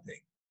bad thing.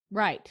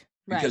 Right.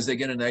 Because they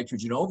get a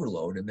nitrogen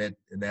overload, and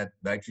that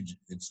nitrogen,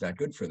 it's not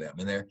good for them.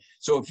 And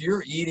so if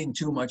you're eating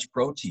too much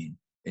protein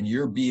and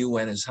your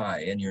BUN is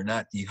high and you're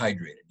not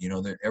dehydrated,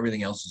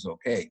 everything else is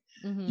okay.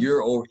 Mm-hmm.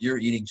 You're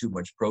eating too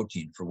much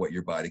protein for what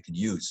your body can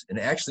use. And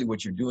actually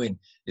what you're doing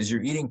is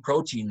you're eating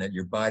protein that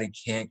your body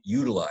can't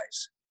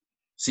utilize.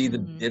 See,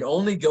 it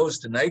only goes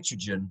to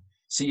nitrogen.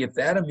 See, if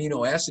that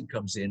amino acid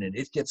comes in and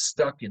it gets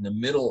stuck in the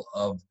middle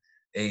of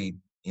a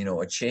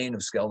chain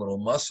of skeletal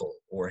muscle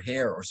or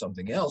hair or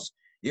something else,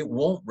 it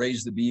won't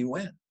raise the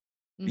BUN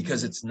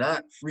because it's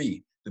not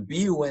free. The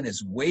BUN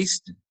is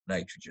wasted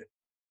nitrogen.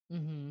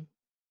 Mm-hmm.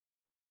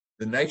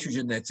 The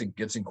nitrogen that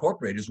gets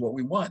incorporated is what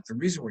we want. The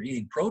reason we're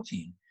eating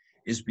protein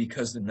is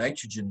because the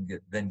nitrogen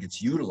then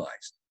gets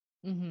utilized,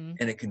 and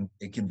it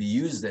can be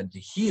used then to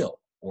heal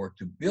or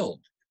to build.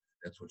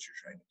 That's what you're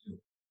trying to do.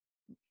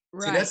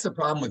 Right. See, that's the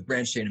problem with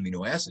branched chain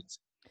amino acids.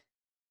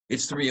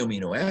 It's 3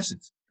 amino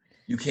acids.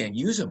 You can't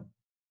use them.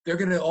 They're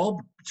going to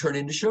all turn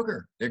into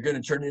sugar. They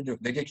get turned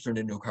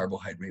into a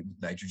carbohydrate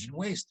with nitrogen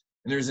waste.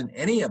 And there isn't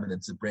any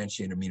evidence that branched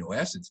chain amino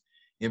acids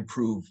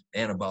improve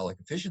anabolic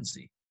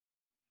efficiency.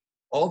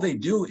 All they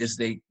do is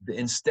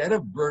instead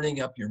of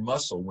burning up your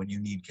muscle when you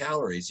need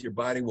calories, your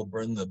body will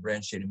burn the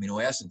branched chain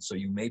amino acids, so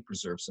you may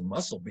preserve some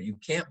muscle, but you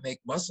can't make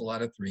muscle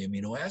out of 3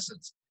 amino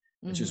acids,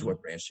 which is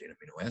what branched chain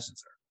amino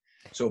acids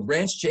are. So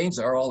branched chains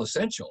are all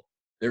essential.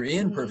 They're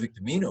in perfect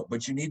amino,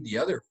 but you need the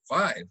other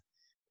 5,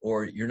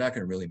 or you're not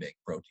going to really make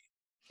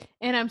protein.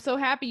 And I'm so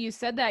happy you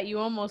said that. You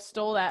almost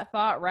stole that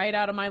thought right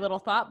out of my little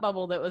thought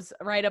bubble that was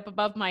right up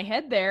above my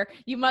head there.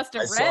 You must I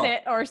have read saw.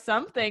 it or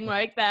something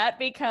like that,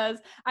 because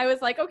I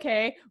was like,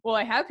 okay, well,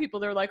 I have people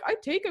that are like, I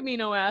take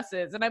amino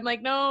acids. And I'm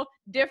like, no,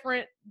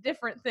 different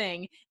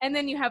thing. And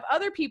then you have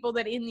other people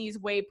that in these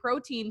whey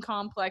protein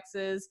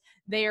complexes,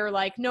 they are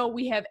like, no,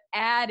 we have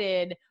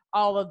added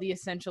all of the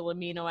essential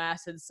amino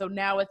acids. So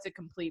now it's a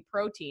complete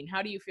protein.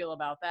 How do you feel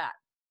about that?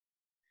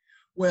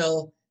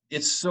 Well,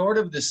 it's sort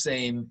of the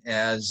same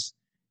as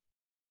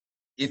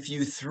if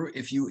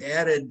you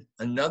added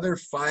another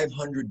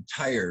 500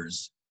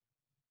 tires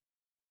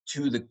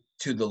to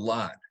the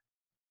lot,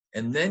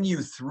 and then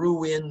you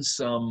threw in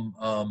some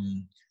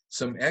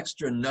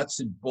extra nuts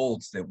and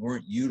bolts that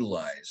weren't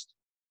utilized.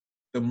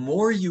 The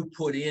more you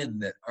put in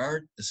that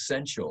aren't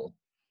essential,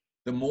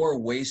 the more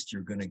waste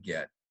you're going to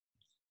get.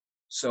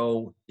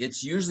 So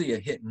it's usually a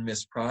hit and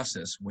miss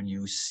process when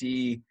you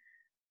see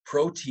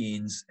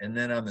proteins and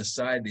then on the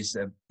side they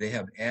said they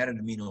have added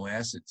amino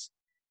acids.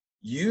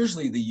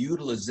 Usually the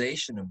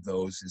utilization of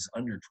those is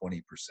under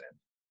 20%.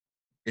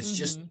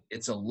 Mm-hmm.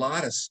 It's a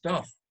lot of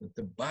stuff that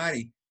the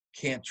body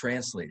can't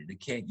translate it. It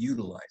can't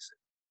utilize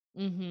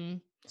it. Mm-hmm.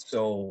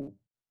 So,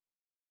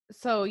 So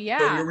so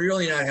yeah. you're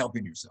really not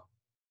helping yourself.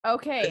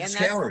 Okay. It's And that's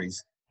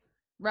calories,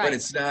 but right.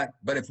 it's not.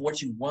 But if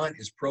what you want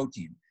is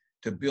protein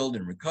to build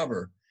and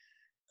recover,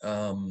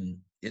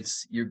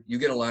 you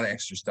get a lot of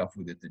extra stuff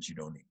with it that you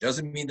don't need.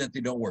 Doesn't mean that they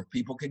don't work.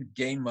 People can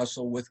gain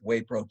muscle with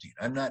whey protein.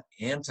 I'm not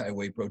anti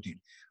whey protein.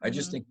 I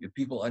just Mm-hmm. think if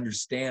people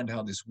understand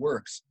how this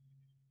works,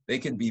 they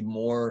can be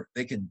more.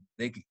 It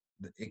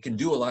can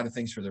do a lot of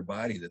things for their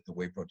body that the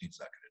whey protein's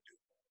not going to do.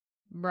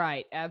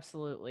 Right,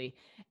 absolutely.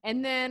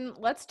 And then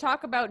let's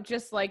talk about,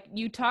 just like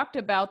you talked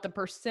about, the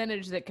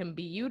percentage that can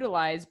be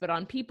utilized, but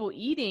on people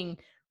eating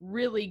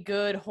really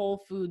good whole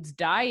foods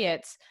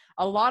diets,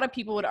 a lot of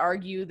people would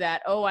argue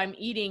that, oh, I'm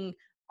eating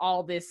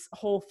all this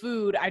whole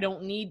food, I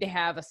don't need to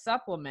have a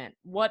supplement.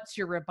 What's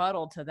your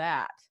rebuttal to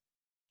that?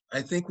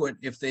 I think what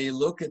if they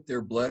look at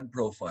their blood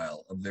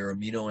profile of their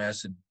amino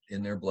acid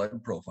in their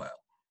blood profile,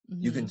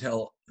 you can Mhm.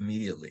 tell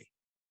immediately.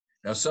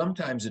 Now,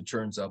 sometimes it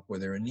turns up where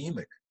they're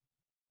anemic,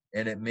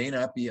 and it may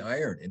not be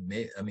iron. It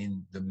may, I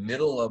mean, the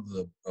middle of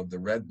the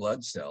red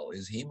blood cell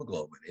is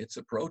hemoglobin. It's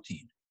a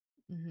protein,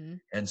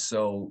 Mhm. and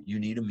so you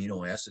need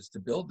amino acids to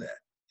build that.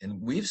 And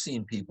we've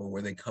seen people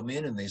where they come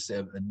in and they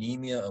say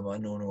anemia of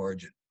unknown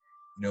origin.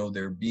 You know,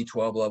 their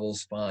B12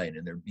 levels fine,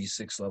 and their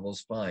B6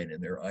 levels fine,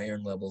 and their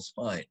iron levels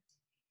fine,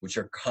 which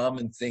are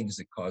common things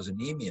that cause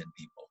anemia in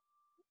people.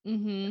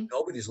 Mhm.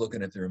 Nobody's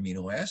looking at their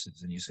amino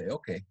acids, and you say,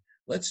 okay,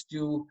 let's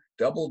do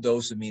double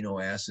dose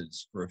amino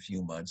acids for a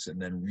few months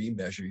and then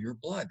remeasure your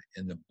blood,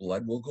 and the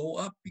blood will go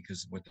up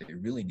because what they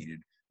really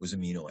needed was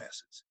amino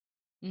acids.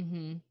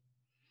 Mhm.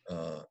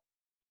 uh,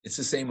 it's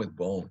the same with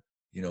bone.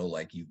 You know,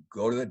 like you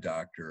go to the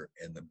doctor,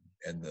 and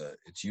the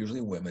it's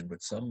usually women,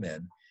 but some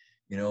men,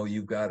 you know,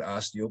 you've got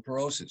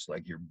osteoporosis,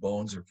 like your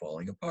bones are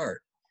falling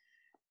apart,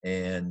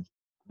 and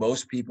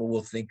most people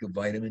will think of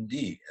vitamin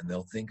D and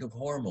they'll think of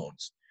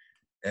hormones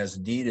as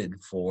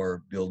needed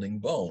for building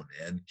bone,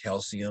 and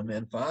calcium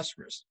and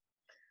phosphorus.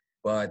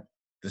 But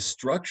the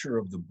structure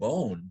of the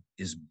bone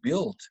is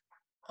built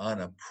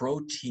on a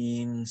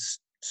protein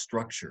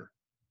structure,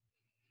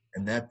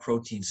 and that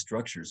protein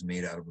structure is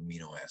made out of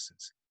amino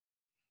acids.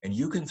 And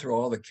you can throw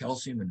all the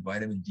calcium and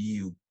vitamin D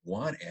you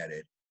want at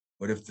it,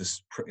 but if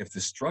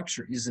the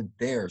structure isn't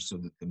there so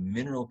that the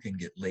mineral can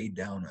get laid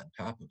down on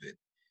top of it,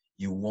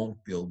 you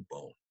won't build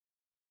bone.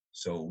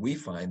 So we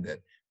find that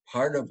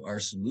part of our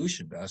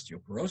solution to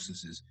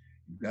osteoporosis is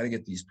you've got to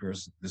get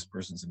this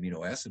person's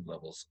amino acid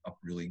levels up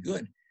really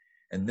good.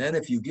 And then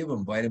if you give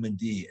them vitamin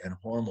D and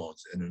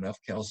hormones and enough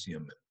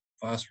calcium and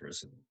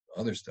phosphorus and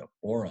other stuff,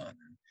 boron,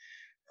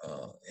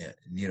 and,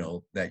 you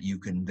know, that you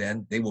can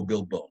then, they will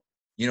build bone,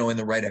 you know, in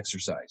the right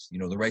exercise, you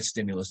know, the right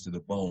stimulus to the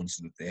bone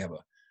so that they have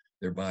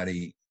their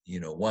body, you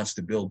know, wants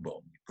to build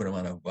bone. You put them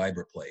on a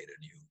vibroplate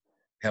and you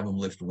have them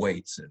lift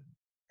weights and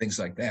things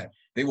like that.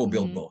 They will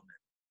build Mhm. bone.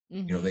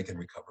 You know, Mhm. they can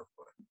recover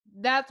from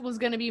it. That was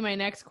going to be my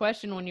next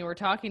question when you were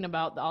talking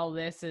about all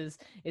this, is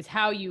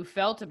how you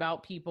felt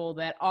about people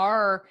that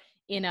are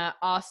in a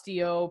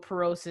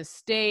osteoporosis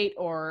state,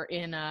 or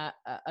in a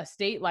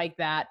state like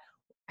that,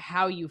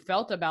 how you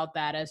felt about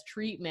that as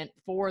treatment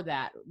for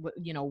that,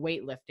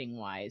 weightlifting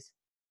wise.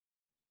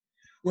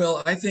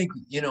 Well, I think,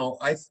 you know,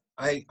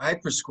 I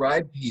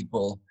prescribe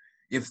people,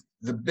 if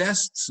the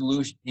best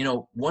solution, you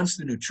know, once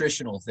the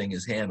nutritional thing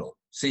is handled.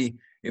 See,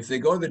 if they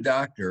go to the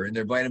doctor and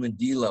their vitamin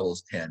D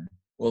level's 10,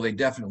 well, they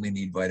definitely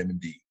need vitamin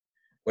D.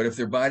 But if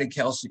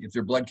if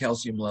their blood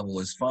calcium level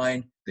is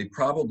fine, they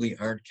probably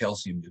aren't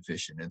calcium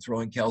deficient. And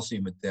throwing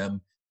calcium at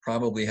them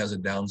probably has a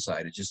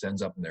downside. It just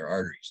ends up in their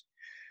arteries.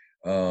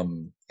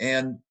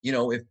 And you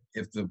know,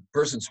 if the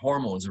person's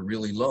hormones are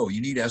really low,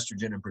 you need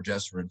estrogen and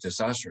progesterone and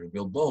testosterone to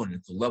build bone. And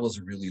if the levels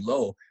are really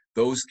low,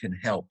 those can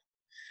help.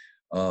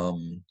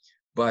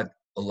 But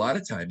a lot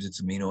of times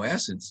it's amino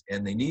acids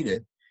and they need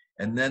it.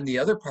 And then the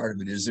other part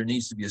of it is there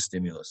needs to be a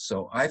stimulus.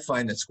 So I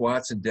find that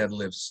squats and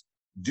deadlifts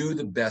do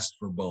the best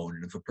for bone.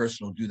 And if a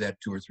person will do that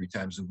 2 or 3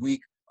 times a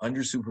week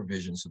under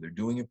supervision, so they're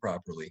doing it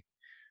properly,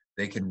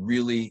 they can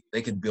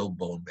build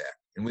bone back.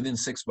 And within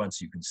 6 months,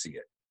 you can see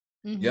it.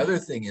 The Mm-hmm. other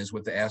thing is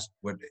when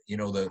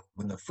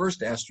the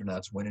first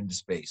astronauts went into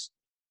space,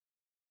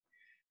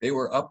 they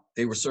were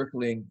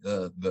circling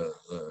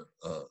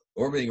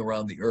orbiting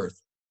around the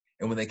Earth.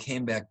 And when they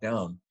came back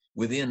down,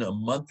 within a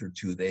month or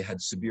two, they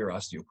had severe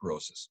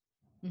osteoporosis.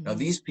 Now, Mm-hmm.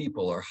 these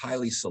people are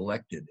highly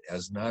selected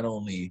as not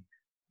only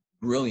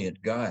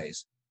brilliant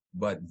guys,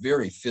 but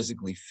very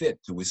physically fit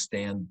to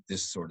withstand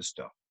this sort of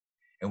stuff.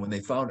 And when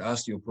they found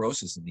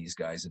osteoporosis in these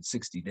guys in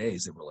 60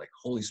 days, they were like,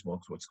 holy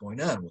smokes, what's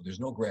going on? Well, there's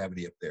no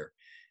gravity up there.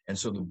 And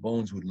so the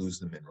bones would lose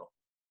the mineral.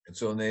 And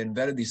so they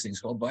invented these things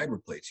called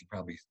vibroplates. You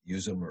probably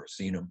use them or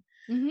seen them,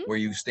 Mm-hmm. where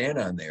you stand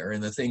on there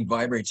and the thing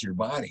vibrates your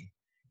body.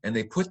 And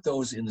they put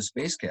those in the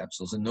space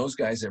capsules, and those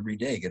guys every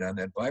day get on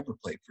that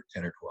vibroplate for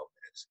 10 or 12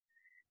 minutes.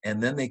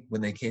 And then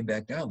when they came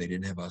back down, they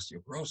didn't have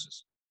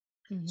osteoporosis.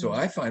 So Mm-hmm.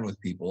 I find with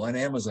people on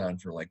Amazon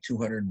for like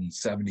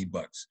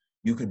 $270,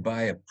 you can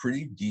buy a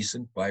pretty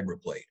decent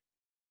vibroplate.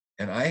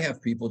 And I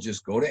have people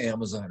just go to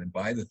Amazon and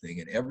buy the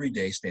thing and every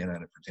day stand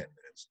on it for 10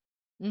 minutes.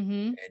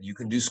 Mm-hmm. And you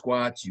can do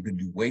squats, you can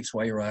do weights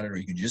while you're on it, or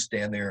you can just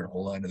stand there and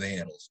hold on to the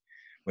handles.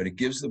 But it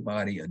gives the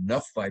body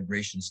enough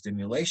vibration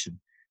stimulation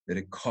that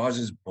it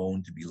causes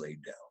bone to be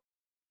laid down.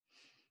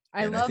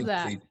 I And I love think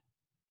that.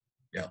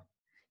 yeah.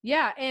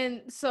 Yeah,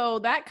 and so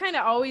that kind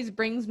of always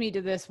brings me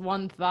to this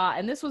one thought.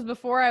 And this was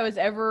before I was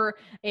ever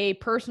a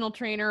personal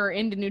trainer or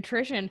into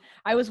nutrition.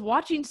 I was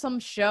watching some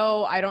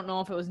show, I don't know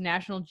if it was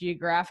National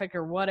Geographic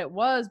or what it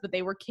was, but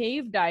they were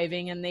cave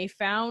diving and they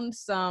found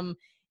some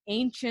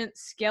ancient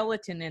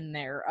skeleton in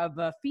there of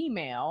a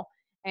female,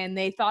 and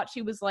they thought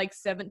she was like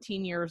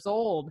 17 years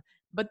old.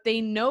 But they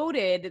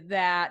noted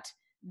that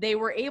they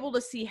were able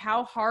to see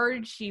how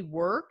hard she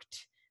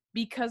worked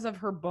because of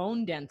her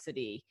bone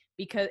density,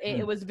 because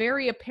it was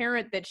very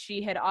apparent that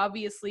she had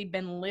obviously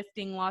been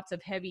lifting lots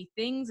of heavy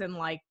things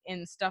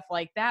and stuff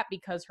like that,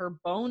 because her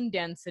bone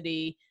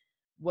density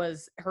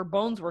was, her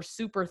bones were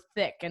super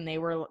thick, and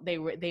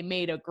they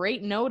made a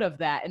great note of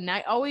that. And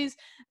I always,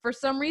 for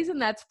some reason,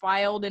 that's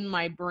filed in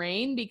my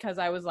brain, because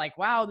I was like,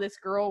 wow, this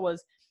girl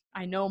was,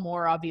 I know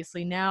more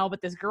obviously now,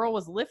 but this girl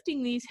was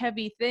lifting these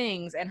heavy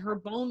things and her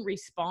bone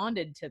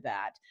responded to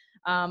that.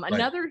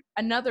 Right.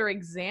 Another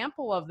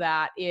example of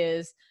that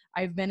is,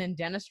 I've been in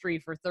dentistry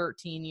for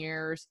 13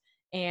 years,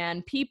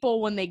 and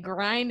people, when they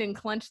grind and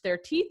clench their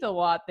teeth a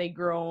lot, they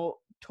grow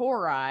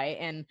tori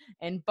and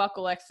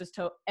buccal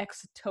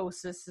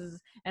exotosis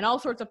and all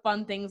sorts of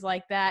fun things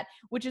like that,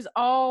 which is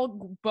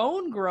all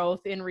bone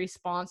growth in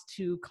response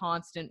to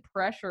constant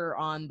pressure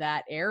on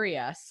that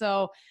area.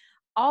 So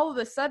all of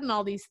a sudden,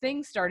 all these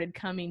things started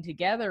coming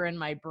together in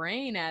my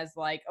brain as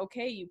like,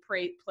 okay, you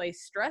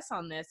place stress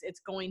on this, it's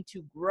going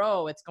to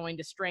grow, it's going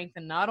to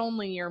strengthen not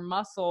only your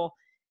muscle,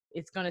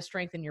 it's going to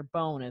strengthen your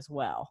bone as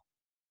well.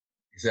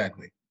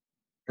 Exactly.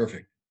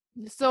 Perfect.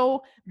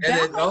 So And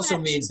back it on also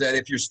that, means that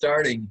if you're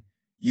starting,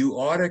 you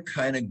ought to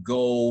kind of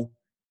go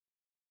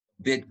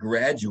a bit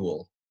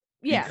gradual,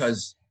 yes.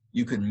 because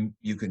you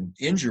can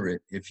injure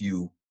it if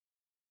you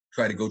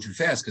try to go too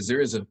fast, because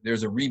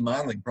there's a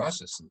remodeling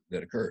process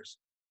that occurs.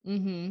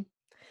 Mm-hmm.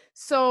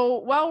 So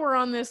while we're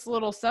on this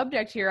little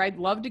subject here, I'd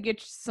love to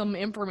get some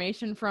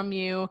information from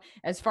you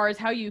as far as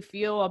how you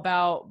feel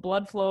about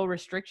blood flow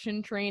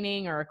restriction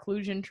training or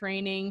occlusion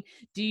training.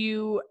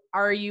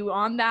 Are you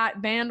on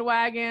that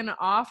bandwagon,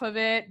 off of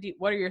it?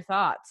 What are your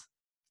thoughts?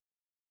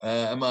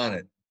 I'm on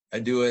it. I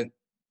do it.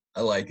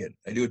 I like it.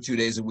 I do it 2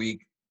 days a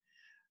week.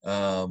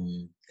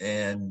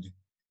 And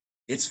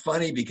it's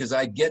funny because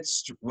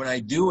when I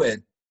do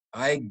it,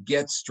 I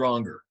get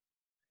stronger.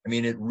 I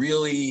mean,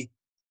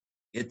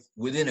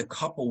 within a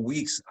couple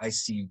weeks, I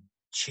see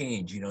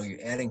change. You're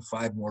adding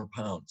 5 more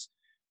pounds.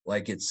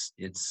 Like it's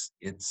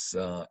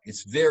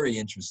very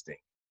interesting.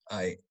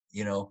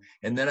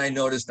 And then I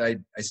noticed I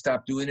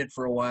stopped doing it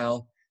for a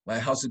while. My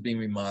house is being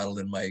remodeled,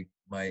 and my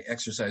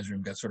exercise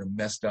room got sort of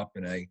messed up,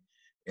 and I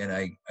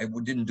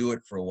didn't do it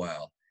for a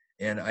while,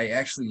 and I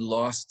actually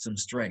lost some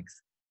strength.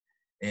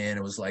 And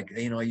it was like,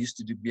 I used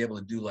to be able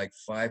to do like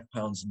 5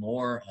 pounds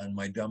more on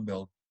my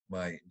dumbbell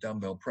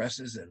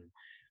presses, and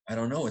I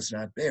don't know, it's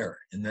not there.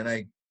 And then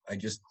I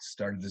just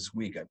started this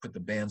week. I put the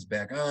bands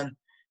back on,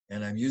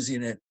 and I'm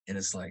using it, and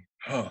it's like,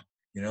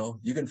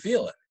 you can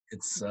feel it.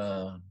 It's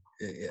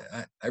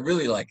I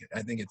really like it.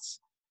 I think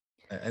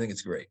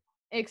it's great.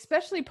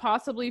 Especially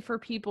possibly for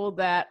people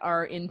that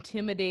are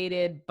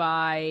intimidated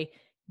by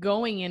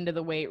going into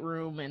the weight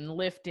room and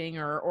lifting,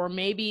 or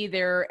maybe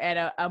they're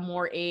at a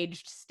more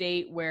aged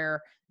state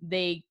where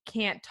they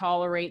can't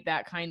tolerate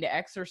that kind of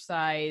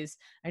exercise.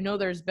 I know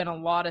there's been a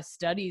lot of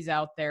studies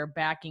out there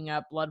backing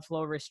up blood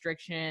flow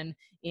restriction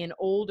in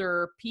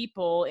older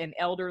people, in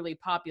elderly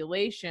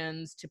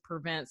populations, to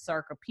prevent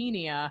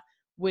sarcopenia,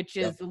 which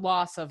Yep. is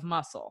loss of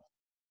muscle.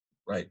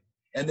 Right.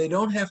 And they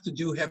don't have to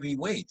do heavy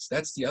weights.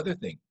 That's the other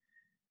thing.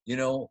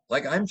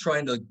 Like I'm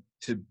trying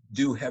to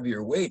do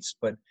heavier weights,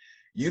 but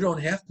you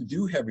don't have to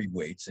do heavy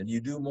weights and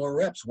you do more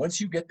reps. Once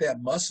you get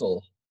that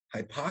muscle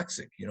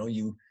hypoxic,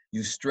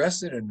 you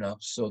stress it enough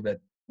so that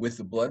with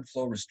the blood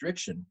flow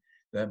restriction,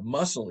 that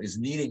muscle is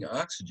needing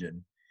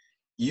oxygen.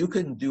 You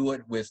can do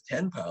it with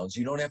 10 pounds.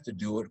 You don't have to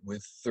do it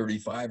with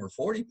 35 or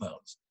 40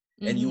 pounds.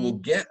 And you will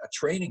get a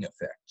training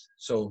effect.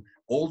 So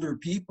older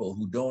people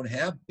who don't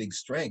have big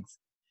strength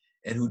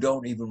and who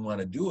don't even want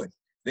to do it,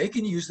 they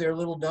can use their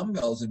little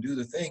dumbbells and do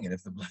the thing. And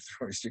if the blood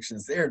flow restriction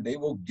is there, they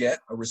will get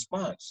a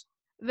response.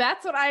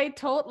 That's what I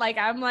told, like,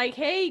 I'm like,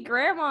 hey,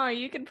 grandma,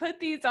 you can put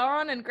these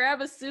on and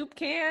grab a soup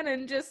can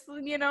and just,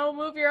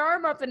 move your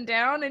arm up and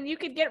down and you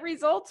could get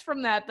results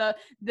from that.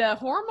 The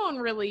hormone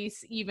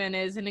release even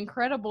is an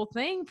incredible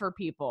thing for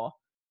people.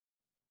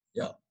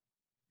 Yeah.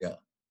 Yeah.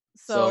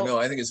 So So no,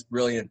 I think it's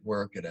brilliant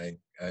work, and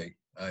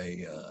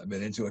I've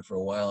been into it for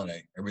a while, and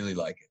I really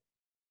like it.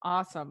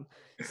 awesome.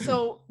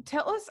 So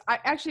tell us,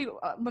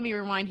 let me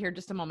rewind here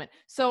just a moment.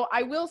 So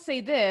I will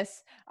say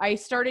this, I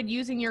started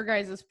using your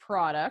guys'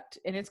 product,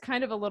 and it's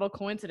kind of a little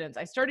coincidence.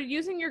 I started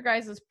using your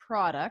guys'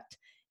 product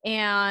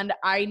and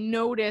I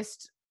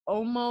noticed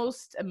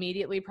almost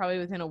immediately, probably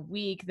within a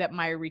week, that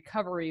my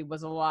recovery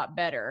was a lot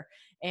better.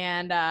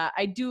 And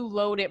I do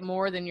load it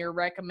more than your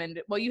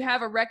recommended. Well, you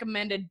have a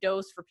recommended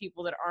dose for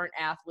people that aren't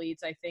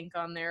athletes, I think,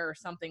 on there or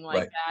something like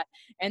Right. that.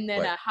 And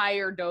then Right. a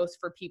higher dose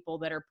for people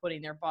that are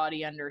putting their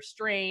body under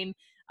strain.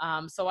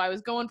 So I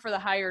was going for the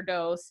higher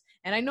dose,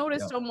 and I Yeah.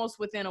 noticed almost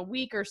within a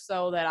week or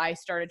so that I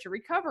started to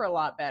recover a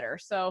lot better.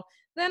 So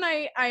then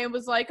I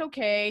was like,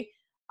 okay,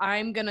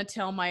 I'm going to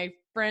tell my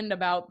friend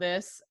about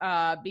this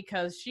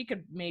because she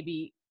could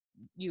maybe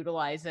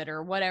utilize it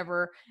or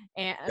whatever.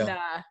 And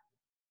Yeah.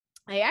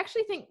 I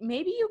actually think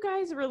maybe you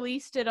guys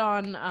released it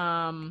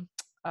on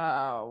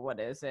what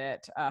is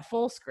it?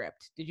 Full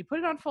Script. Did you put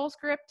it on Full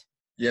Script?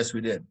 Yes,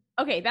 we did.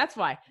 Okay, that's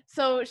why.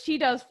 So she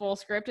does Full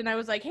Script, and I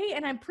was like, hey,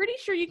 and I'm pretty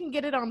sure you can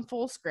get it on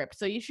Full Script,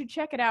 so you should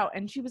check it out.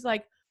 And she was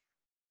like,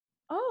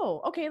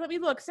 oh, okay, let me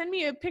look. Send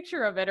me a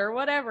picture of it or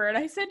whatever. And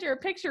I sent her a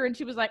picture, and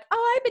she was like,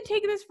 oh, I've been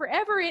taking this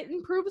forever. It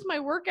improves my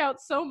workout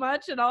so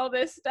much and all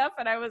this stuff.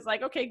 And I was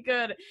like, okay,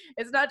 good.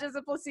 It's not just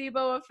a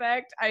placebo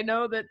effect. I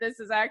know that this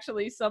is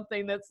actually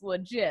something that's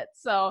legit.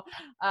 So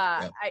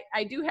Yeah.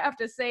 I do have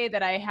to say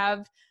that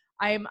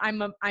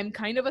I'm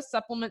kind of a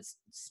supplement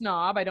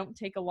snob. I don't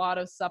take a lot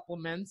of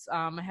supplements.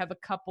 I have a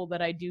couple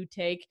that I do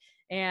take,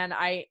 and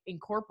I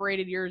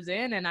incorporated yours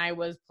in, and I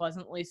was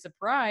pleasantly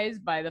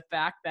surprised by the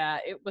fact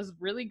that it was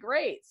really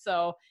great.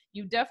 So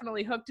you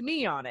definitely hooked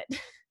me on it.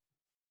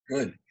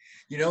 Good.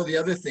 The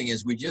other thing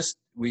is we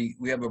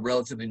have a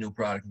relatively new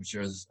product, which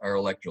is our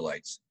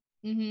electrolytes.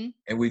 Mm-hmm.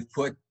 And we've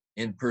put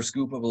in per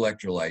scoop of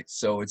electrolytes.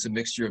 So it's a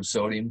mixture of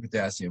sodium,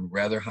 potassium,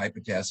 rather high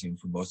potassium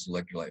for most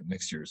electrolyte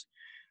mixtures,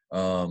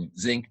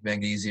 zinc,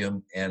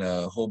 magnesium, and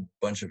a whole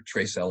bunch of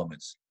trace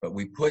elements. But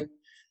we put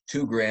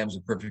 2 grams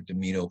of perfect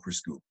amino per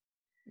scoop.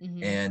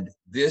 Mm-hmm. And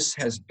this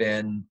has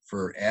been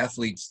for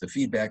athletes, the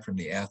feedback from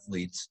the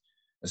athletes,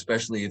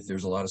 especially if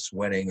there's a lot of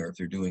sweating or if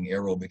they're doing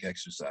aerobic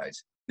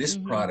exercise. This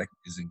Mm-hmm. product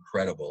is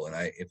incredible. And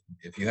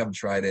if you haven't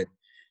tried it,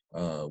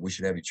 we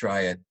should have you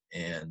try it.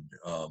 And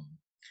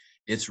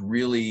it is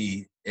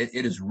really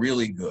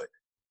good.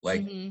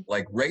 Mm-hmm.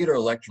 Like regular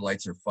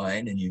electrolytes are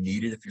fine and you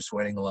need it if you're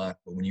sweating a lot.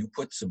 But when you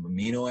put some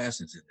amino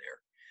acids in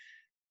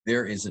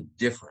there is a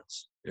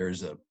difference. There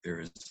is a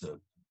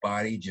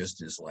body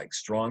just is like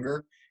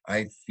stronger.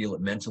 I feel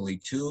it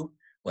mentally too.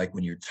 Like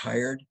when you're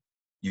tired,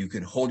 you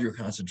can hold your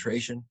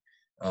concentration.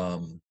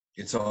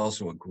 It's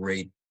also I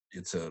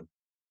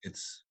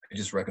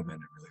just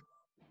recommend it really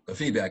well. The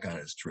feedback on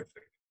it is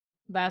terrific.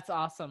 That's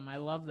awesome. I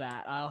love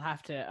that. I'll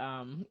have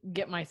to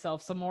get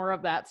myself some more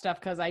of that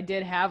stuff because I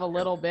did have a Yeah.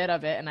 little bit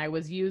of it and I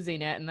was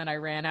using it and then I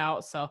ran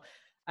out. So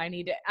I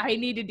need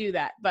to do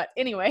that. But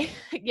anyway,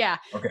 yeah.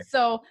 Okay.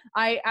 So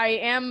I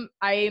am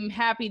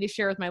happy to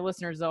share with my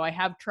listeners though. I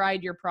have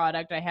tried your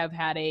product. I have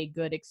had a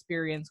good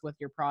experience with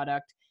your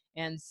product.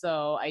 And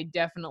so I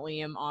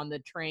definitely am on the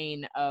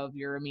train of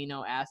your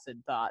amino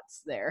acid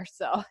thoughts there.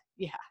 So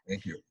yeah.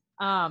 Thank you.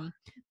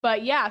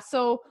 But yeah,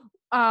 so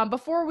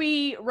before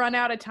we run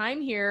out of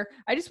time here,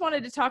 I just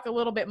wanted to talk a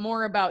little bit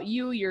more about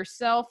you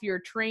yourself, your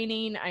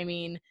training. I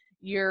mean,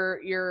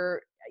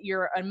 you're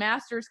a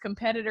masters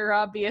competitor,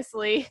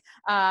 obviously,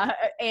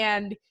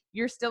 and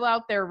you're still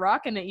out there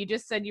rocking it. You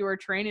just said you were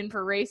training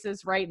for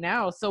races right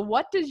now. So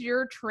what does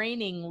your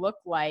training look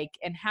like,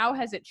 and how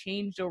has it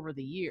changed over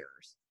the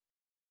years?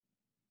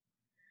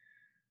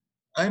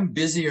 I'm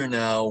busier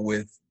now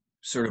with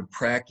sort of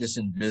practice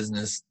and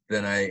business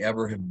than I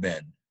ever have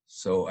been.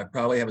 So I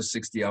probably have a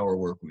 60-hour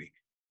work week.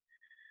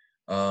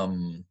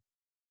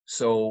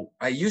 So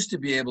I used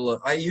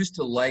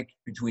to like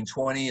between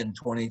 20 and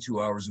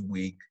 22 hours a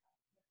week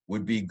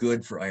would be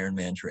good for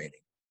Ironman training.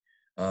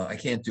 I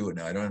can't do it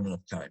now. I don't have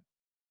enough time.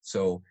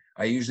 So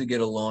I usually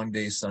get a long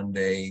day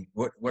Sunday.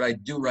 What I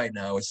do right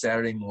now is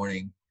Saturday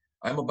morning,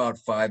 I'm about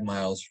 5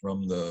 miles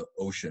from the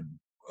ocean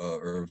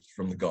or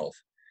from the Gulf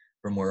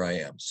from where I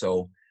am.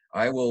 So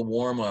I will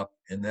warm up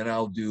and then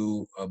I'll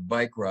do a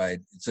bike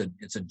ride.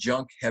 It's a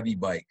junk heavy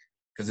bike.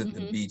 because at the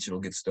Mm-hmm. beach it'll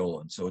get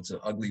stolen. So it's an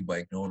ugly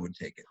bike. No one would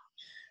take it.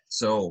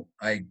 So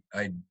I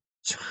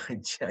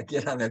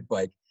get on that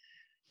bike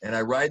and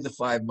I ride the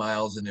 5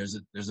 miles, and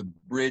there's a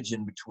bridge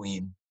in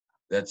between.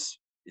 That's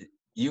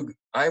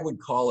I would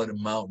call it a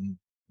mountain,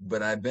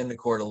 but I've been to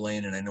Coeur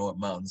d'Alene and I know what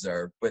mountains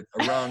are. But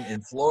around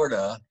in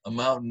Florida, a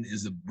mountain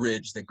is a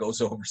bridge that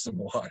goes over some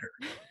water.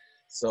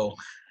 So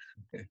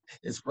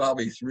it's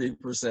probably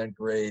 3%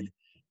 grade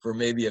for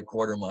maybe a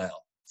quarter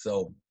mile.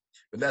 So,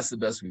 but that's the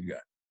best we've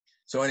got.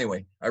 So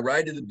anyway, I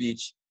ride to the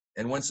beach,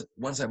 and once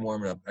I'm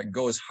warming up, I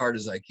go as hard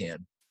as I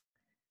can.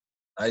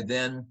 I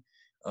then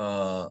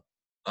I'll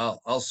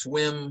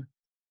swim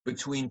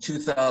between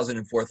 2,000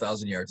 and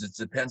 4,000 yards. It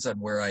depends on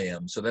where I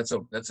am. So that's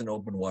an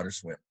open water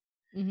swim.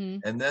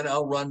 Mm-hmm. And then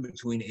I'll run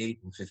between 8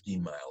 and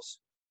 15 miles.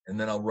 And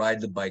then I'll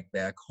ride the bike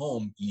back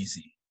home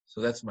easy.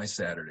 So that's my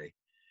Saturday.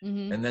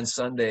 Mm-hmm. And then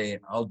Sunday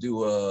I'll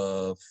do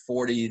a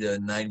 40 to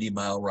 90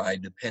 mile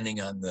ride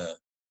depending on the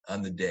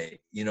day,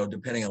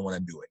 depending on what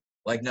I'm doing.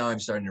 Like now I'm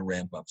starting to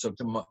ramp up.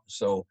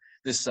 So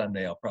this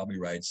Sunday I'll probably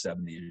ride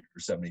 70 or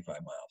 75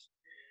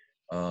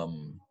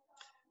 miles.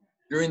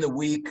 During the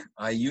week,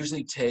 I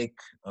usually take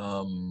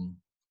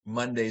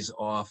Mondays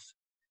off,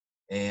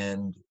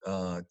 and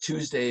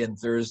Tuesday and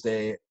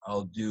Thursday,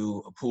 I'll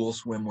do a pool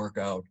swim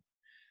workout.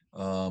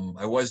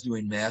 I was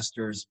doing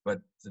masters, but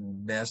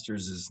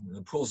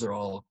the pools are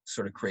all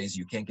sort of crazy.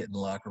 You can't get in the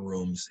locker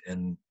rooms,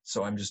 and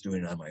so I'm just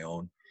doing it on my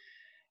own.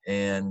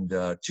 And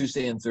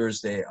Tuesday and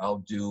Thursday,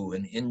 I'll do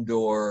an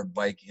indoor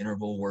bike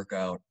interval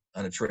workout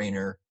on a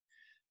trainer.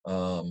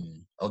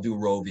 I'll do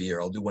Rovi,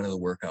 or I'll do one of the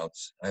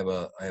workouts. I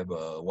have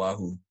a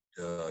Wahoo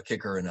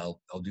kicker, and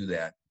I'll do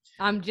that.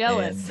 I'm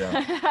jealous.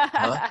 And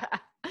huh?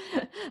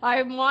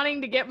 I'm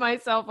wanting to get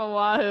myself a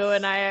Wahoo,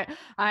 and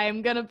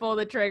I'm gonna pull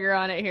the trigger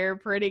on it here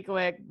pretty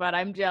quick, but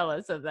I'm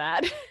jealous of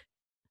that.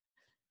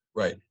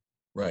 Right.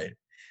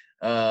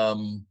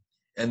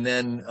 And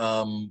then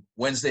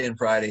Wednesday and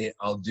Friday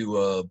I'll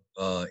do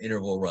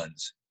interval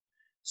runs.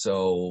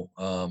 So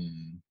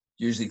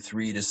usually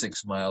 3 to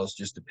 6 miles,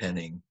 just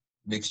depending.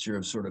 Mixture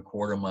of sort of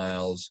quarter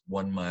miles,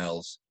 1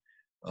 miles,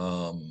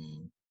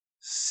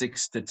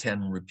 6 to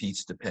 10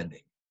 repeats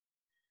depending.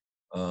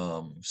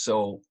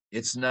 So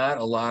it's not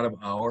a lot of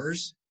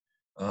hours,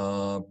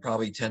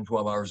 probably 10,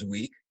 12 hours a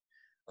week.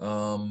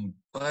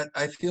 But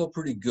I feel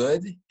pretty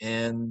good,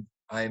 and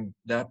I'm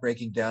not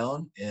breaking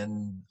down,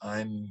 and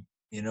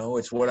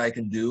it's what I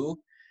can do,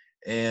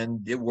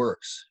 and it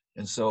works.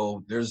 And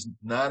so there's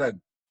not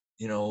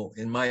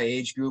in my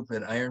age group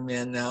at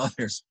Ironman now,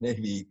 there's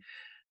maybe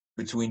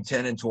between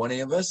 10 and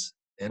 20 of us,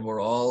 and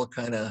we're all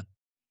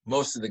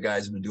most of the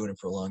guys have been doing it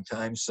for a long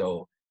time.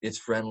 So it's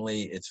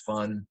friendly, it's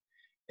fun,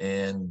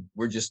 and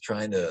we're just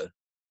trying to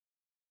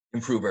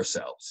improve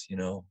ourselves.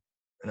 An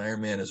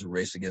Ironman is a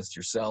race against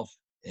yourself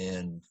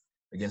and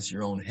against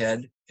your own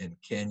head. And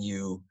can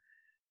you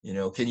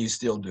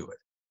still do it?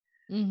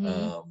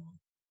 Mm-hmm.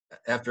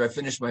 After I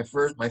finished my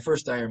first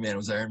Ironman,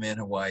 was Ironman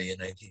Hawaii in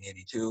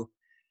 1982.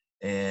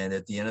 And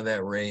at the end of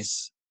that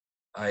race,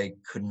 I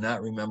could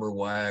not remember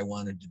why I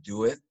wanted to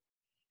do it.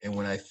 And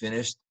when I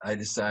finished, I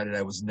decided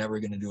I was never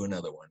going to do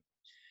another one.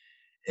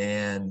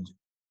 And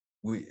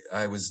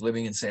I was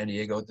living in San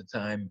Diego at the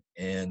time,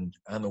 and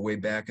on the way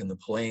back in the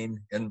plane,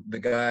 and the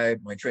guy,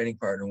 my training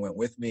partner, went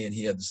with me, and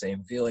he had the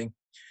same feeling.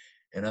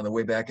 And on the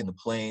way back in the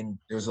plane,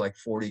 there was like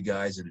 40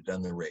 guys that had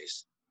done the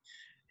race.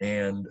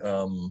 And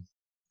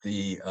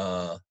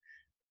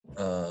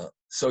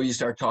so you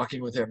start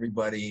talking with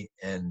everybody,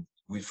 and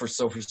for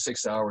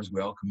 6 hours, we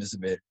all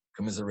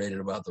commiserated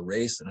about the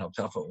race and how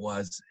tough it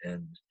was.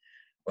 And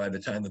by the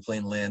time the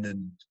plane landed,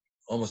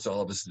 almost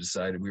all of us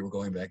decided we were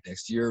going back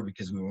next year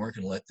because we weren't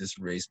going to let this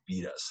race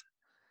beat us.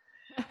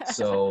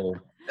 So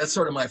that's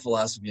sort of my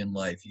philosophy in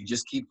life. You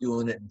just keep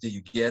doing it until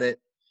you get it.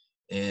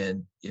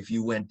 And if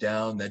you went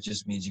down, that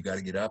just means you got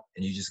to get up,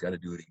 and you just got to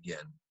do it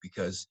again,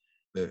 because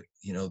the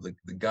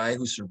guy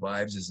who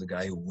survives is the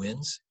guy who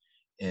wins,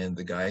 and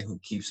the guy who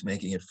keeps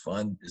making it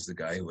fun is the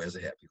guy who has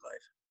a happy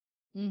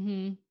life.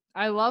 Mm-hmm.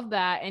 I love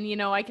that.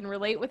 And, I can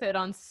relate with it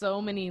on so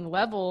many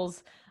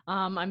levels.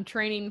 I'm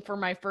training for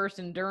my first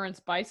endurance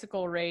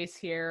bicycle race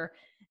here,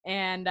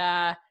 and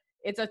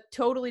it's a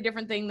totally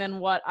different thing than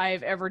what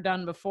I've ever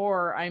done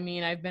before. I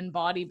mean, I've been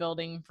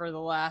bodybuilding for the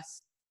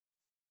last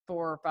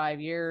 4 or 5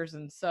 years,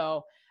 and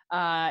so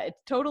it's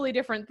a totally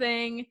different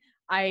thing.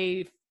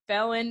 I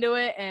fell into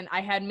it, and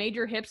I had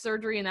major hip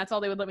surgery, and that's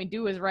all they would let me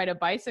do is ride a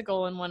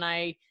bicycle. And when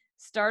I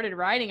started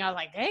riding, I was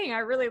like, dang, I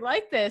really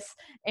like this.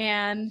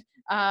 And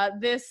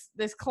this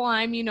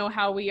climb,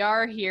 how we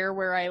are here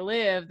where I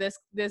live,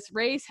 this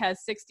race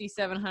has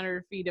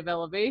 6,700 feet of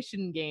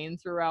elevation gain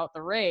throughout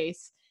the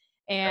race.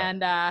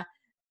 And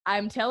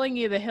I'm telling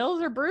you, the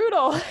hills are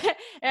brutal.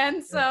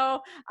 And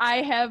so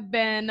I have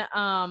been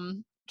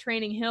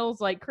training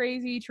hills like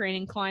crazy,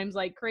 training climbs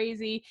like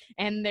crazy.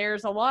 And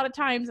there's a lot of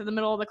times in the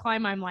middle of the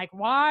climb, I'm like,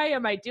 why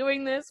am I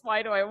doing this?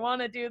 Why do I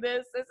want to do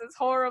this? This is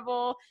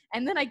horrible.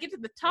 And then I get to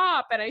the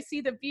top and I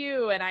see the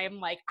view and I am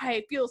like,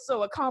 I feel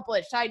so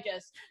accomplished. I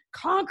just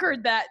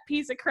conquered that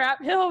piece of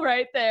crap hill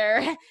right there.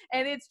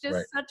 And it's just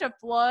Right. such a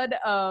flood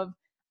of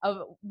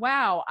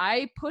wow,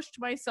 I pushed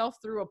myself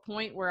through a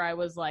point where I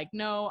was like,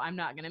 no, I'm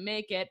not going to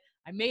make it.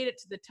 I made it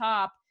to the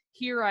top.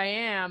 Here I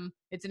am.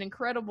 It's an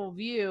incredible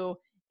view,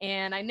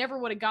 and I never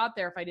would have got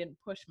there if I didn't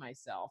push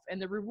myself. And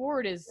the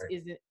reward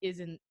Right.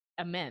 isn't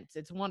immense.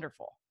 It's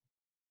wonderful.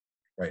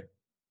 Right.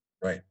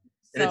 Right.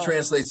 And it So,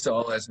 translates to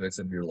all aspects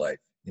of your life.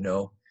 You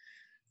know,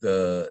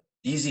 the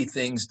easy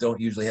things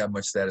don't usually have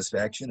much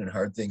satisfaction, and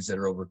hard things that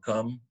are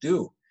overcome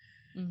do.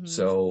 mhm.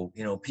 So,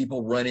 you know,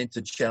 people run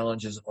into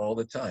challenges all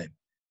the time,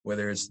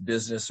 whether it's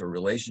business or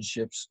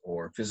relationships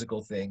or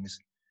physical things.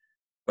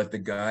 But the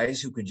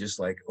guys who can just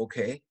like,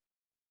 okay,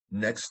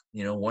 next,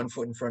 you know, one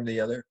foot in front of the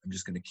other, I'm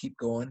just going to keep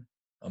going.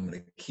 I'm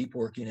going to keep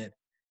working it.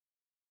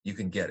 You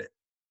can get it.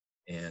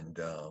 And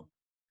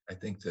I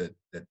think that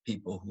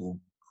people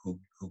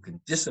who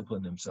can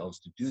discipline themselves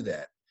to do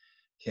that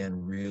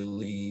can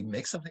really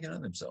make something out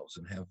of themselves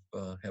and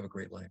have a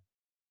great life.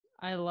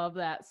 I love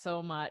that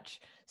so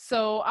much.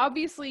 So,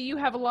 obviously, you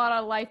have a lot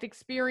of life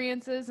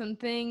experiences and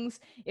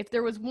things. If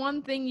there was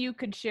one thing you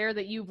could share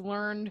that you've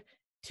learned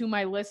to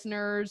my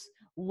listeners,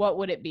 what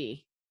would it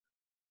be?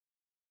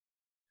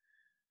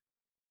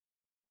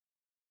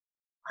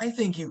 I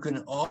think you can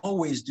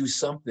always do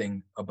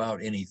something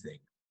about anything.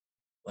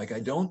 Like,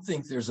 I don't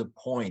think there's a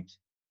point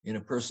in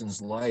a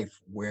person's life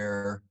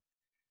where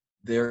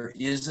there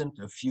isn't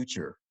a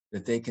future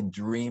that they can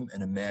dream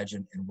and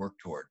imagine and work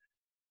toward.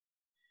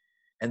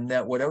 And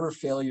that whatever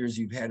failures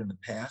you've had in the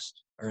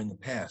past are in the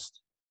past.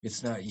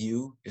 It's not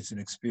you, it's an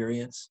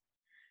experience.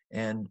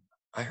 And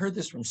I heard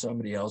this from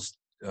somebody else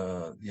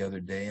the other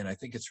day, and I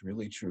think it's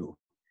really true.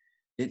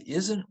 It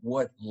isn't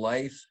what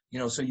life, you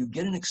know, so you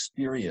get an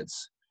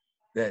experience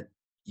that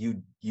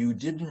you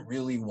didn't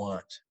really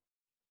want.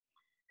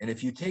 And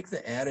if you take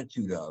the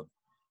attitude of,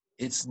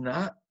 it's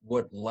not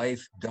what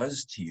life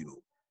does to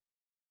you,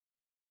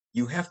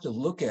 you have to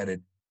look at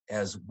it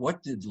as,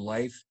 what did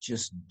life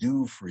just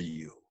do for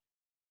you?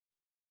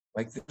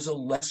 Like, there's a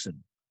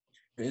lesson,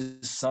 there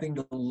is something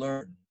to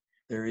learn.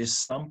 There is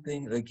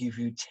something, like, if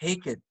you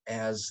take it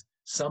as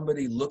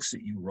somebody looks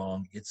at you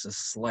wrong, it's a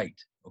slight,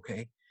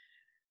 okay?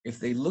 If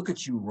they look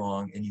at you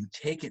wrong and you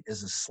take it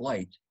as a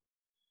slight,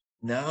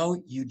 now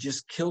you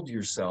just killed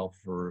yourself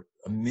for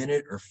a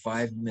minute or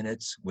 5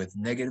 minutes with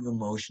negative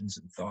emotions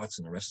and thoughts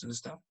and the rest of the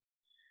stuff.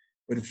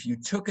 But if you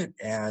took it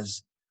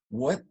as,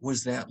 what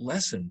was that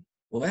lesson?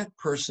 Well, that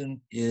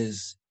person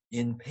is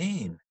in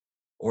pain,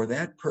 or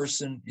that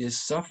person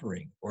is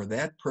suffering, or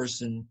that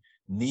person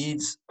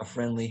needs a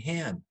friendly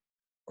hand,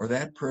 or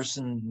that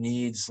person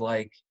needs,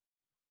 like,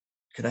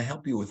 can I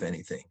help you with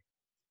anything?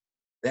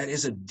 That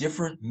is a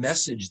different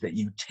message that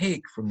you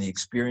take from the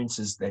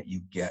experiences that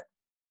you get.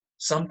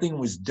 Something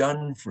was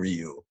done for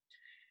you.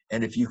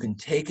 And if you can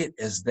take it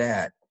as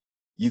that,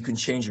 you can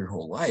change your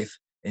whole life,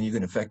 and you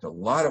can affect a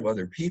lot of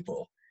other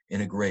people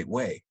in a great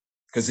way.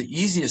 Because the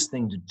easiest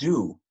thing to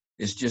do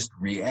is just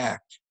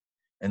react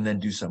and then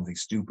do something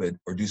stupid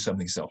or do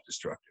something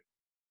self-destructive.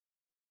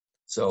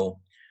 So,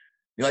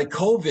 like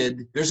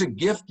COVID, there's a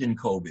gift in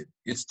COVID.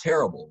 It's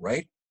terrible,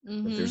 right?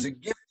 But there's Mhm. a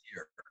gift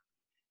here.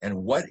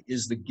 And what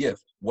is the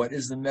gift? What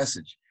is the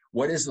message?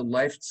 What is the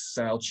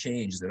lifestyle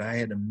change that I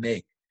had to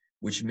make,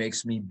 which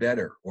makes me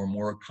better or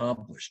more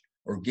accomplished,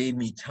 or gave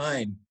me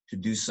time to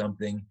do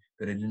something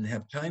that I didn't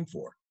have time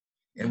for?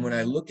 And when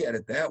I Mhm. look at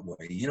it that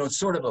way, you know, it's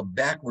sort of a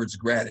backwards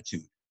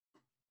gratitude,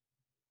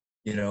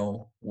 you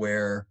know,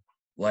 where,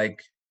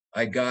 like,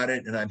 I got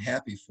it and I'm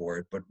happy for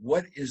it, but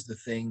what is the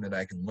thing that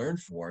I can learn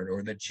for it,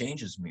 or that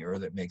changes me, or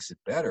that makes it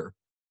better,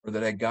 or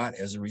that I got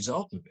as a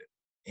result of it?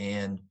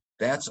 And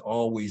that's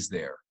always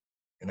there.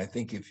 And I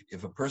think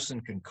if a person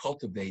can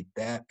cultivate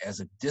that as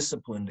a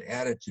disciplined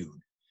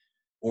attitude,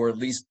 or at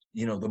least,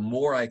 you know, the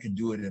more I can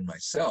do it in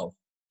myself,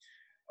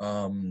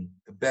 the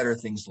better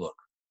things look.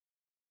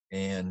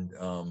 And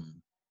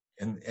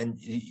and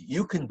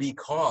you can be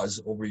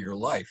cause over your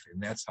life, and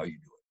that's how you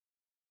do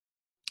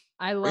it.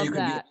 I Or you love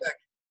can be that.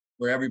 effect,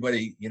 where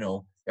everybody, you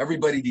know,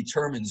 everybody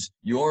determines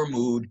your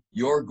mood,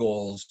 your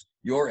goals,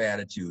 your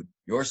attitude,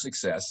 your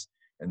success.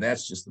 And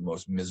that's just the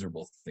most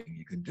miserable thing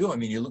you can do. I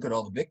mean, you look at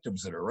all the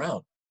victims that are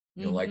around,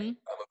 you know, like, Mhm.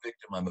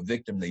 I'm a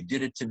victim. They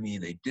did it to me.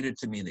 They did it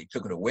to me. They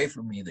took it away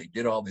from me. They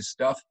did all this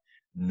stuff.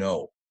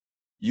 No,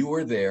 you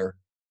were there.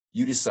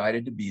 You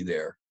decided to be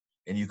there,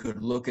 and you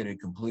could look at it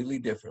completely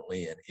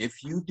differently. And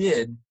if you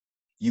did,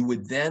 you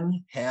would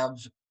then have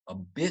a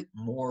bit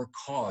more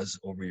cause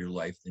over your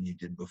life than you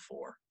did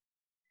before.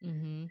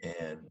 Mhm.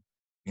 And,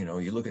 you know,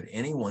 you look at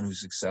anyone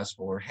who's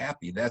successful or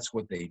happy, that's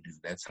what they do.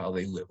 That's how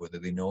they live, whether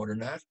they know it or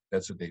not.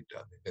 That's what they've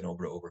done. They've been able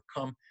to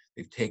overcome.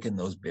 They've taken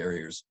those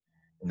barriers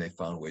and they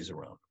found ways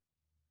around them.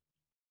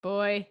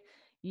 Boy,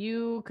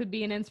 You could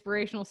be an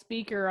inspirational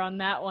speaker on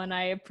that one.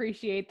 I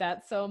appreciate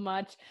that so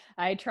much.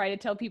 I try to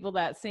tell people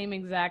that same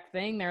exact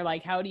thing. They're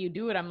like, how do you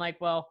do it? I'm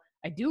like, well,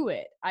 I do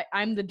it.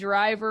 I'm the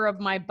driver of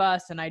my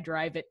bus and I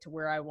drive it to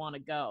where I want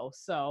to go.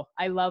 So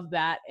I love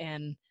that.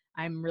 And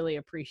I'm really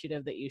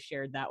appreciative that you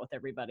shared that with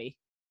everybody.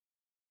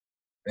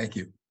 Thank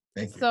you.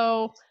 Thank you.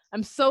 So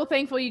I'm so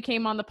thankful you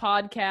came on the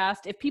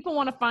podcast. If people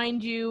want to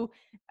find you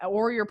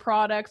or your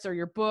products or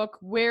your book,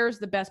 where's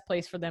the best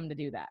place for them to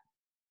do that?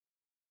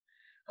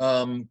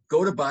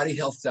 Go to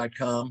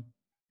bodyhealth.com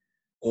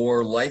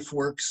or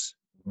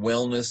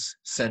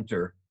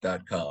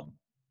lifeworkswellnesscenter.com.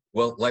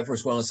 Well,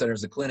 LifeWorks Wellness Center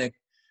is the clinic.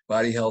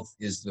 Body Health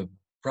is the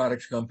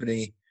product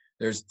company.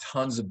 There's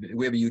tons of,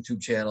 we have a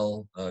YouTube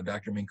channel,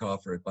 Dr.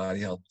 Minkoff at Body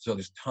Health. So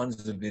there's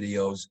tons of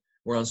videos.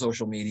 We're on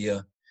social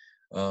media,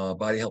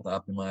 Body Health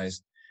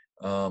Optimized.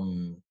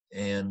 You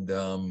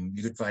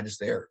could find us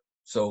there.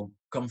 So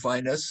come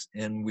find us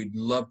and we'd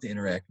love to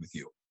interact with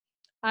you.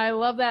 I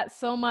love that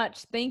so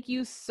much. Thank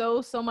you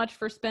so much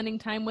for spending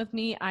time with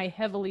me. I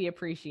heavily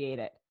appreciate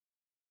it.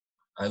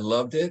 I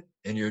loved it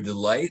and you're a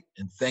delight,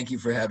 and thank you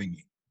for having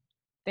me.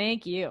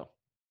 Thank you.